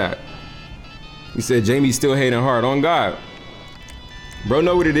about that? He said Jamie's still hating hard. On God. Bro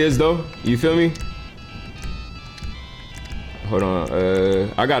know what it is, though. You feel me? Hold on.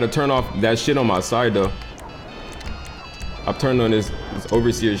 I gotta turn off that shit on my side, though. I've turned on this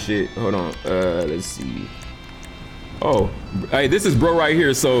overseer shit. Hold on. Let's see. Oh, hey, this is bro right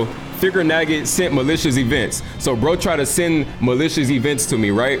here. So Figure Nugget sent malicious events. So bro tried to send malicious events to me,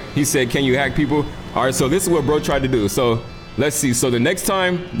 right? He said, can you hack people? All right, so this is what bro tried to do. So let's see. So the next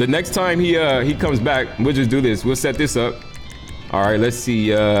time he comes back, we'll just do this. We'll set this up. All right, let's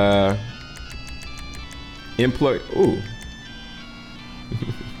see. Employ. Ooh.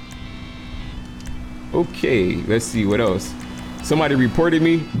 Okay, let's see what else. Somebody reported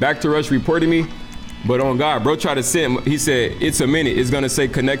me. Back to Rush reported me. But on God, bro tried to send. He said it's a minute. It's gonna say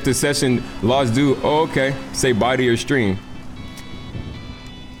connect to session. Lost due. Oh, okay. Say bye to your stream.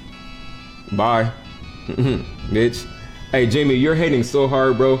 Bye, bitch. Hey Jamie, you're hating so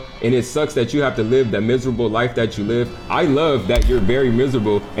hard, bro, and it sucks that you have to live the miserable life that you live. I love that you're very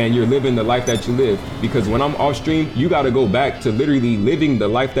miserable and you're living the life that you live, because when I'm off stream, you gotta go back to literally living the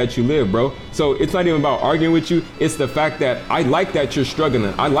life that you live, bro. So it's not even about arguing with you. It's the fact that I like that you're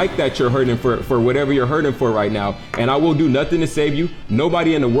struggling. I like that you're hurting for whatever you're hurting for right now, and I will do nothing to save you.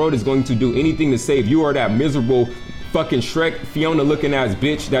 Nobody in the world is going to do anything to save you or that miserable fucking Shrek Fiona looking ass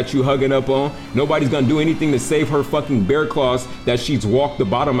bitch that you hugging up on. Nobody's gonna do anything to save her fucking bear claws that she's walked the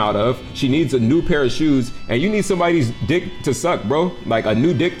bottom out of. She needs a new pair of shoes, and you need somebody's dick to suck, bro. Like a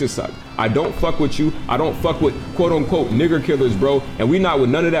new dick to suck. I don't fuck with you. I don't fuck with quote unquote nigger killers, bro. And we not with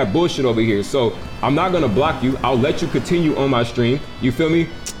none of that bullshit over here. So I'm not gonna block you. I'll let you continue on my stream. You feel me?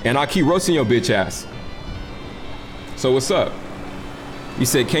 And I'll keep roasting your bitch ass. So what's up? He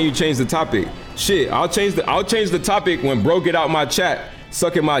said, can you change the topic? Shit, I'll change the topic when bro get out my chat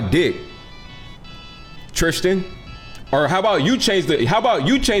sucking my dick. Tristan. Or how about you change the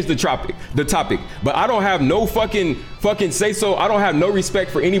topic? But I don't have no fucking say so. I don't have no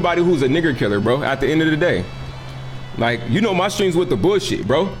respect for anybody who's a nigger killer, bro, at the end of the day. Like, you know my streams with the bullshit,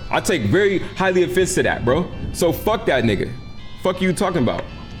 bro. I take very highly offense to that, bro. So fuck that nigga. Fuck you talking about?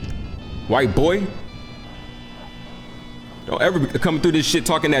 White boy? Don't ever be coming through this shit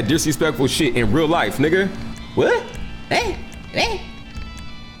talking that disrespectful shit in real life, nigga. What? Hey, hey.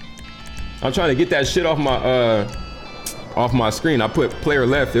 I'm trying to get that shit off my screen. I put player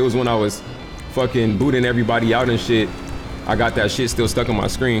left. It was when I was fucking booting everybody out and shit. I got that shit still stuck on my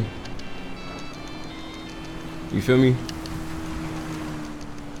screen. You feel me?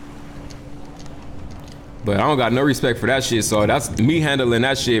 But I don't got no respect for that shit, so that's me handling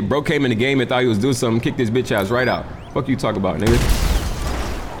that shit. Bro came in the game and thought he was doing something, kicked his bitch ass right out. Fuck you talk about, nigga.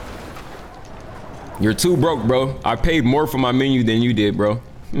 You're too broke, bro. I paid more for my menu than you did, bro.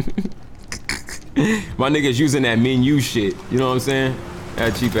 My niggas using that menu shit. You know what I'm saying?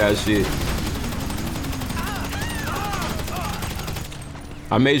 That cheap ass shit.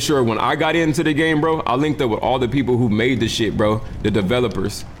 I made sure when I got into the game, bro, I linked up with all the people who made the shit, bro. The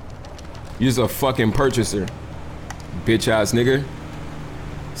developers. You're just a fucking purchaser. Bitch ass nigga.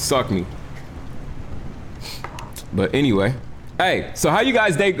 Suck me. But anyway. Hey, so how you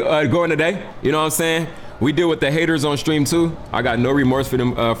guys day going today? You know what I'm saying? We deal with the haters on stream too. I got no remorse for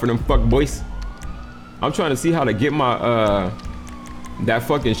them fuck boys. I'm trying to see how to get my that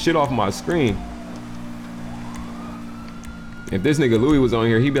fucking shit off my screen. If this nigga Louis was on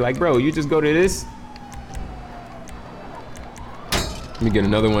here, he'd be like, bro, you just go to this. Let me get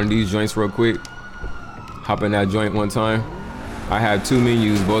another one of these joints real quick. Hop in that joint one time. I have 2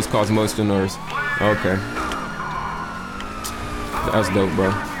 menus, both cost motion noise. Okay. That's dope,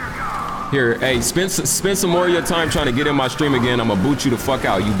 bro. Here, hey, spend some more of your time trying to get in my stream again. I'm gonna boot you the fuck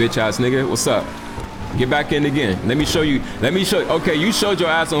out, you bitch ass nigga. What's up? Get back in again. Let me show you. Okay, you showed your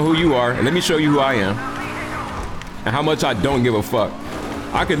ass on who you are. And let me show you who I am. And how much I don't give a fuck.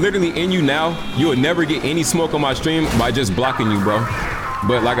 I could literally end you now. You would never get any smoke on my stream by just blocking you, bro.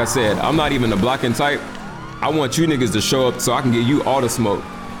 But like I said, I'm not even the blocking type. I want you niggas to show up so I can get you all the smoke.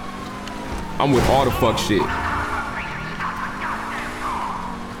 I'm with all the fuck shit.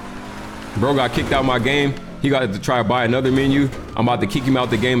 Bro got kicked out my game. He got to try to buy another menu. I'm about to kick him out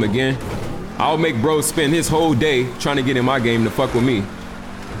the game again. I'll make bro spend his whole day trying to get in my game to fuck with me.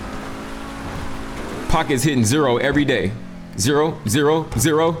 Pockets hitting 0 every day. 0, 0,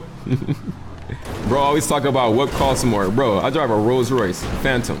 0. Bro always talk about what costs more. Bro, I drive a Rolls Royce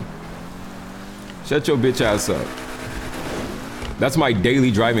Phantom. Shut your bitch ass up. That's my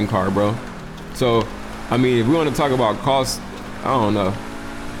daily driving car, bro. So, I mean, if we want to talk about cost, I don't know.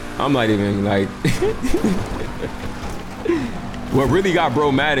 I'm not even like... What really got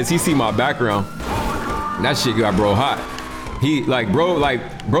bro mad is he see my background. That shit got bro hot. He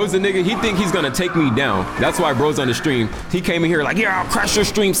bro's a nigga, he think he's gonna take me down. That's why bro's on the stream. He came in here like, yeah, I'll crash your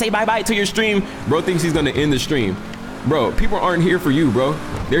stream, say bye-bye to your stream. Bro thinks he's gonna end the stream. Bro, people aren't here for you, bro.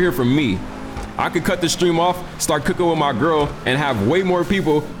 They're here for me. I could cut the stream off, start cooking with my girl, and have way more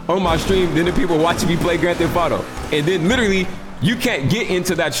people on my stream than the people watching me play Grand Theft Auto. And then literally, you can't get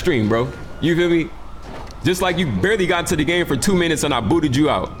into that stream, bro. You feel me? Just like you barely got into the game for 2 minutes and I booted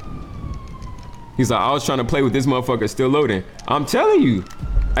you out. He's like, I was trying to play with this motherfucker still loading. I'm telling you.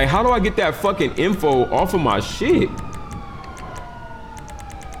 Hey, how do I get that fucking info off of my shit?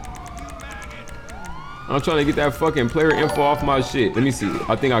 I'm trying to get that fucking player info off my shit. Let me see.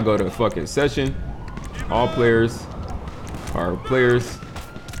 I think I go to fucking session. All players. Our players.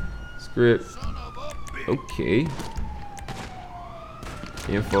 Script. Okay.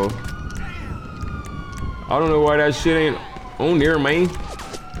 Info. I don't know why that shit ain't on there, man.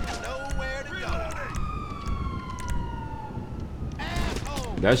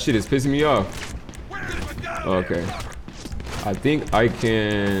 That shit is pissing me off. Okay. I think I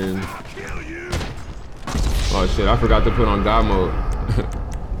can... Oh shit, I forgot to put on God mode.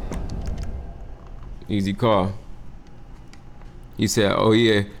 Easy call. He said, oh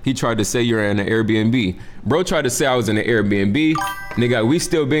yeah, he tried to say you're in an Airbnb. Bro tried to say I was in an Airbnb. Nigga, we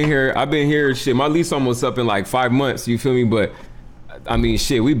still been here. I've been here, shit, my lease almost up in like 5 months, you feel me? But I mean,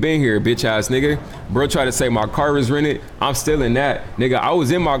 shit, we been here, bitch ass nigga. Bro tried to say my car was rented. I'm still in that. Nigga, I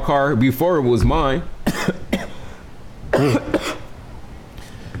was in my car before it was mine.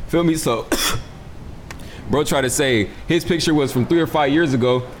 Feel me? So, bro tried to say his picture was from 3 or 5 years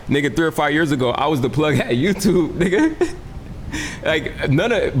ago. Nigga, 3 or 5 years ago, I was the plug at YouTube, nigga.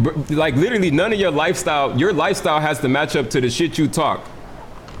 Like, literally none of your lifestyle has to match up to the shit you talk.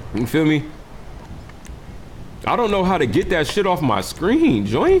 You feel me? I don't know how to get that shit off my screen,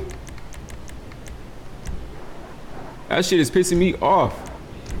 joint. That shit is pissing me off.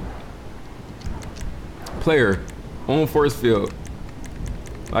 Player, on force field.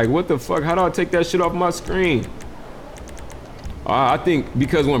 Like, what the fuck? How do I take that shit off my screen? I think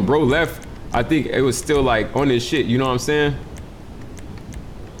because when bro left, I think it was still like on this shit, you know what I'm saying?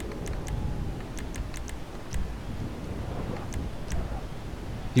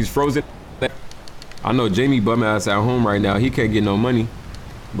 He's frozen. I know Jamie bum ass at home right now. He can't get no money.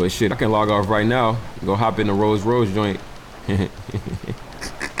 But shit, I can log off right now. Go hop in the Rose joint.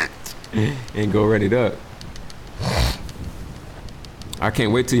 And go run it up. I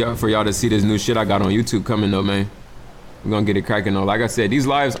can't wait for y'all to see this new shit I got on YouTube coming up, man. We're gonna get it cracking though. Like I said, these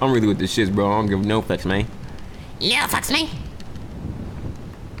lives, I'm really with the shits, bro. I don't give no fucks, man. Yeah, fucks me.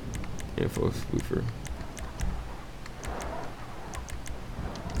 Info spoofer.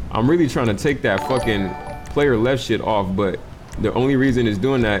 I'm really trying to take that fucking player left shit off, but the only reason it's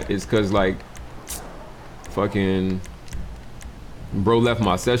doing that is cause like fucking bro left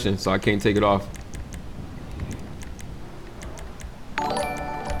my session, so I can't take it off.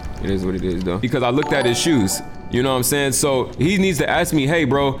 It is what it is though. Because I looked at his shoes, you know what I'm saying? So he needs to ask me, hey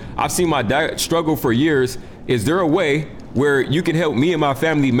bro, I've seen my dad struggle for years. Is there a way where you can help me and my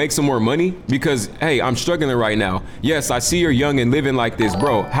family make some more money? Because hey, I'm struggling right now. Yes, I see you're young and living like this,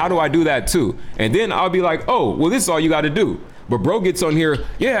 bro. How do I do that too? And then I'll be like, oh, well, this is all you gotta do. But bro gets on here,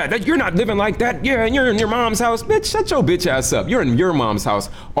 yeah, that you're not living like that. Yeah, and you're in your mom's house. Bitch, shut your bitch ass up. You're in your mom's house.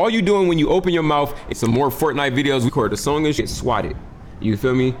 All you doing when you open your mouth is some more Fortnite videos. We record the song and shit, swatted. You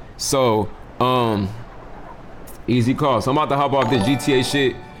feel me? So, easy call. So I'm about to hop off this GTA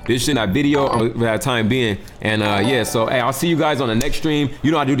shit. This shit, that video for that time being. And yeah, so hey, I'll see you guys on the next stream.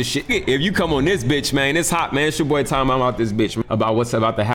 You know I do the shit. If you come on this bitch, man, it's hot, man. It's your boy Tom. I'm out this bitch, man, about what's about to happen.